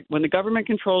like when the government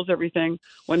controls everything,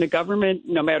 when the government,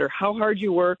 no matter how hard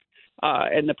you work,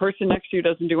 and the person next to you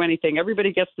doesn't do anything,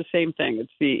 everybody gets the same thing.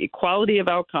 It's the equality of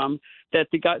outcome that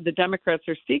the Democrats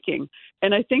are seeking.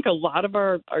 And I think a lot of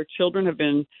our children have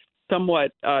been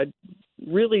somewhat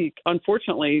really,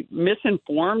 unfortunately,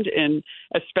 misinformed, and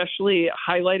especially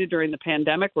highlighted during the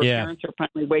pandemic where parents are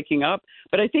finally waking up.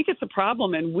 But I think it's a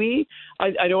problem. And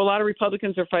I know a lot of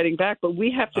Republicans are fighting back, but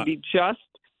we have to be just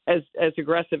as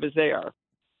aggressive as they are.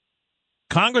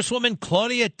 Congresswoman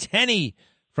Claudia Tenney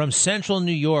from Central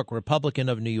New York, Republican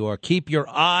of New York. Keep your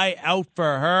eye out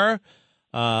for her.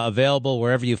 Available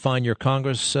wherever you find your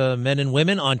congressmen and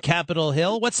women on Capitol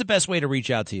Hill. What's the best way to reach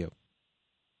out to you?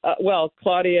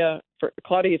 Claudia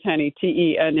Tenney,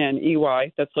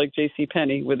 Tenney. That's like J.C.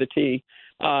 Penney with a T.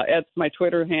 That's my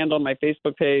Twitter handle, my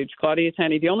Facebook page, Claudia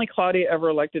Tenney, the only Claudia ever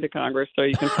elected to Congress, so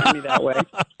you can find me that way.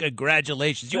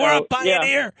 Congratulations. You are a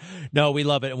pioneer. Yeah. No, we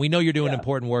love it. And we know you're doing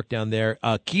important work down there.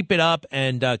 Keep it up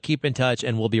and keep in touch,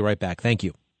 and we'll be right back. Thank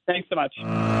you. Thanks so much.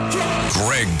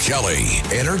 Greg Kelly,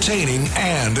 entertaining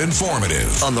and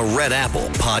informative on the Red Apple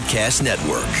Podcast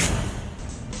Network.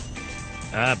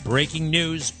 Breaking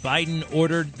news. Biden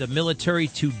ordered the military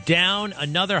to down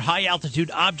another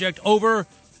high-altitude object over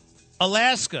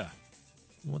Alaska.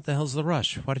 What the hell's the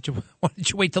rush? Why did you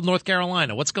wait till North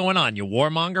Carolina? What's going on? You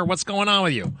warmonger? What's going on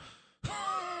with you?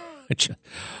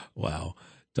 Wow.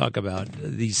 Talk about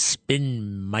these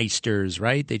spin meisters,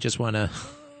 right? They just want to...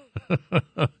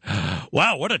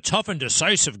 Wow, what a tough and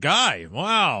decisive guy.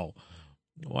 Wow.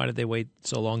 Why did they wait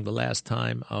so long the last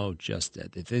time? Oh, just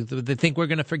that. They think we're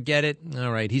going to forget it.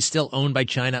 All right. He's still owned by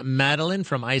China. Madeline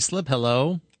from Islip,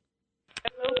 hello.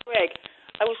 Hello, Greg.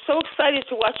 I was so excited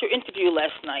to watch your interview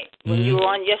last night. When you were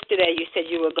on yesterday, you said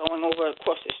you were going over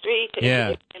across the street.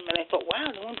 And I thought,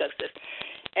 wow, no one does this.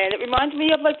 And it reminded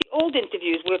me of like the old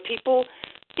interviews where people,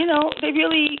 they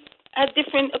really had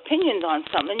different opinions on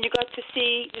something. You got to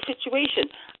see the situation.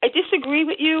 I disagree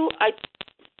with you. I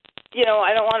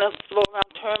don't want to throw around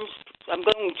terms. I'm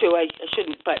going to. I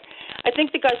shouldn't. But I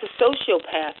think the guy's a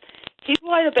sociopath. He's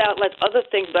lied about like other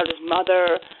things about his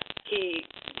mother. He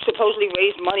supposedly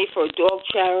raised money for a dog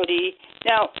charity.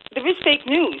 Now, there is fake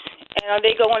news. And are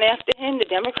they going after him, the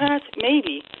Democrats?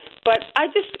 Maybe. But I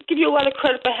just give you a lot of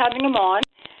credit for having him on.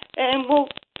 And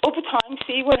we'll, over time,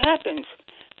 see what happens.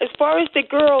 As far as the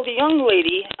girl, the young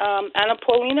lady, Anna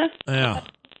Paulina. Yeah.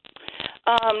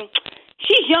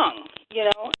 She's young,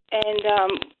 and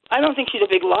I don't think she's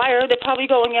a big liar. They're probably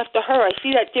going after her. I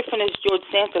see that different as George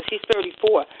Santos. He's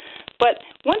 34. But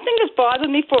one thing that's bothered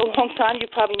me for a long time, you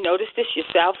probably noticed this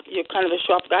yourself, you're kind of a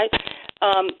sharp guy,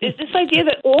 is this idea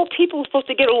that all people are supposed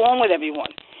to get along with everyone.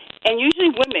 And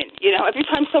usually women, every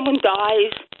time someone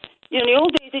dies, in the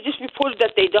old days they just reported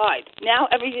that they died. Now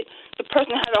the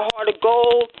person had a heart of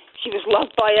gold. She was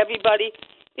loved by everybody.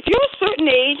 If you're a certain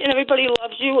age and everybody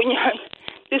loves you, and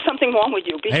there's something wrong with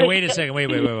you. Hey, wait a second. Wait.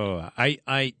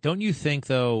 I don't you think,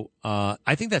 though,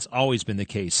 I think that's always been the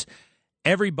case.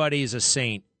 Everybody is a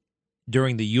saint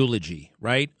during the eulogy,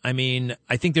 right? I mean,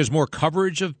 I think there's more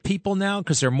coverage of people now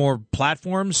because there are more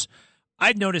platforms.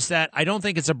 I've noticed that. I don't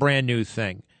think it's a brand new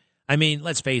thing. I mean,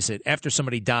 let's face it. After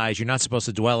somebody dies, you're not supposed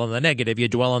to dwell on the negative. You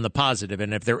dwell on the positive.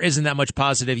 And if there isn't that much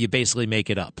positive, you basically make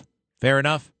it up. Fair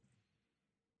enough?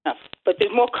 But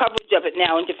there's more coverage of it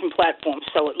now in different platforms,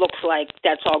 so it looks like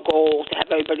that's our goal, to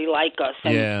have everybody like us.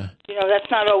 And,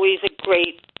 that's not always a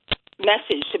great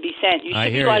message to be sent. You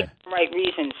should be liked for the right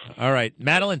reasons. All right.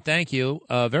 Madeline, thank you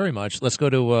very much. Let's go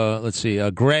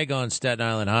to, Greg on Staten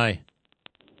Island. Hi.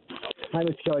 Hi,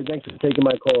 Mr. Kelly. Thanks for taking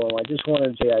my call. I just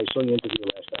wanted to say I saw your interview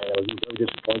last night. I was very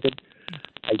disappointed.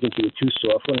 I think you were too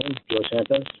soft on him, George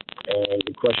Santos, and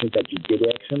the questions that you did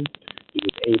ask him, he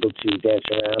was able to dance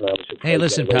around. Hey,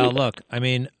 listen, pal, look, I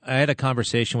mean, I had a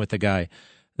conversation with the guy.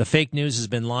 The fake news has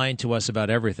been lying to us about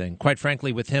everything. Quite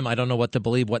frankly, with him, I don't know what to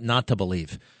believe, what not to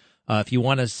believe. If you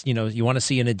want to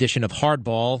see an edition of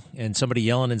Hardball and somebody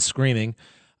yelling and screaming,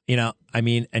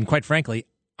 and quite frankly,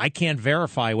 I can't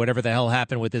verify whatever the hell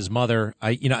happened with his mother.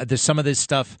 There's some of this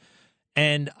stuff,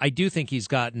 and I do think he's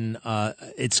gotten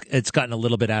it's gotten a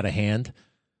little bit out of hand.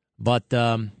 But what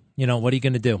are you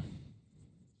going to do?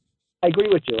 I agree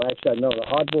with you. Like I said, no, the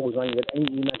hardball is you're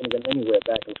not going to get anywhere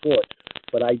back and forth.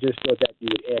 But I just thought that you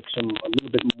would ask him a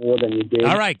little bit more than you did.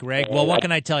 All right, Greg. Well, what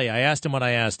can I tell you? I asked him what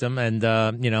I asked him, and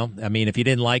if you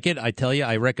didn't like it, I tell you,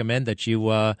 I recommend that you.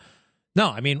 No,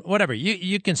 I mean, whatever.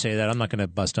 You can say that. I'm not going to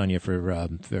bust on you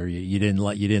for you didn't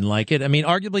like it. I mean,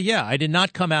 arguably, yeah, I did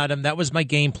not come at him. That was my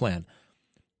game plan.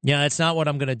 Yeah, that's not what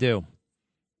I'm going to do.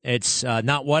 It's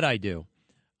not what I do.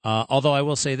 Although I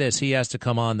will say this, he asked to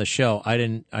come on the show. I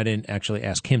didn't actually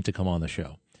ask him to come on the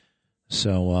show.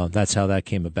 So that's how that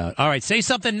came about. All right, say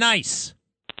something nice.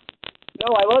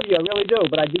 No, I love you. I really do.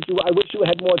 But I wish you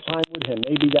had more time with him.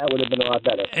 Maybe that would have been a lot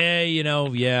better.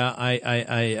 Yeah.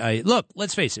 I look.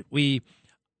 Let's face it.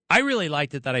 I really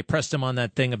liked it that I pressed him on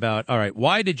that thing about. All right,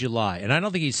 why did you lie? And I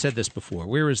don't think he said this before.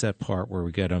 Where is that part where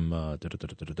we get him? Here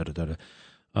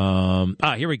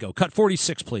we go. Cut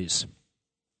 46, please.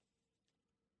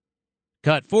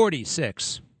 Cut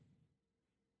 46.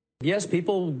 Yes,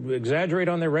 people exaggerate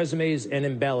on their resumes and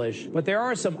embellish, but there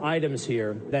are some items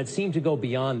here that seem to go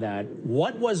beyond that.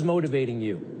 What was motivating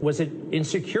you? Was it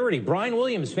insecurity? Brian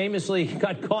Williams famously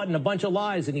got caught in a bunch of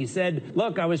lies, and he said,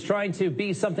 look, I was trying to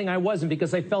be something I wasn't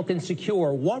because I felt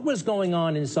insecure. What was going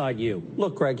on inside you?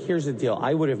 Look, Greg, here's the deal.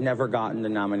 I would have never gotten the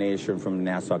nomination from the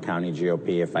Nassau County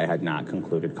GOP if I had not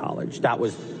concluded college. That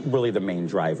was really the main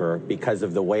driver because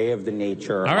of the way of the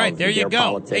nature All right, of there you their go.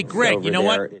 politics. Hey, Greg, you know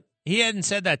there. what? He hadn't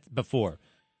said that before.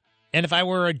 And if I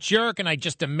were a jerk and I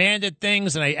just demanded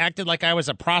things and I acted like I was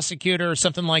a prosecutor or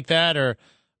something like that, or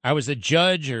I was a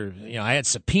judge, or I had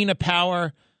subpoena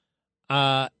power,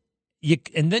 and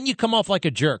then you come off like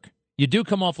a jerk. You do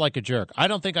come off like a jerk. I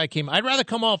don't think I came. I'd rather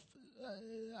come off.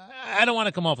 I don't want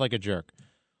to come off like a jerk.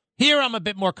 Here, I'm a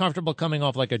bit more comfortable coming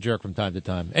off like a jerk from time to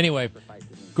time. Anyway,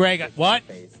 Greg, what?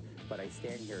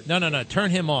 No.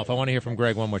 Turn him off. I want to hear from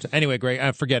Greg one more time. Anyway,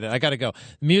 Greg, forget it. I got to go.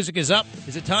 Music is up.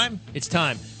 Is it time? It's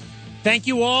time. Thank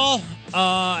you all.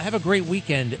 Have a great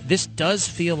weekend. This does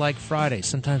feel like Friday.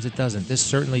 Sometimes it doesn't. This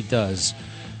certainly does.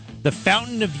 The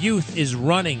Fountain of Youth is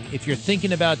running. If you're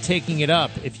thinking about taking it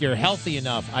up, if you're healthy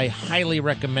enough, I highly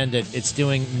recommend it. It's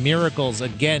doing miracles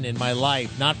again in my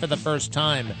life, not for the first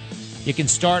time. You can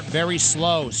start very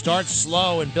slow. Start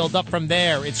slow and build up from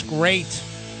there. It's great.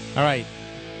 All right.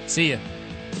 See ya.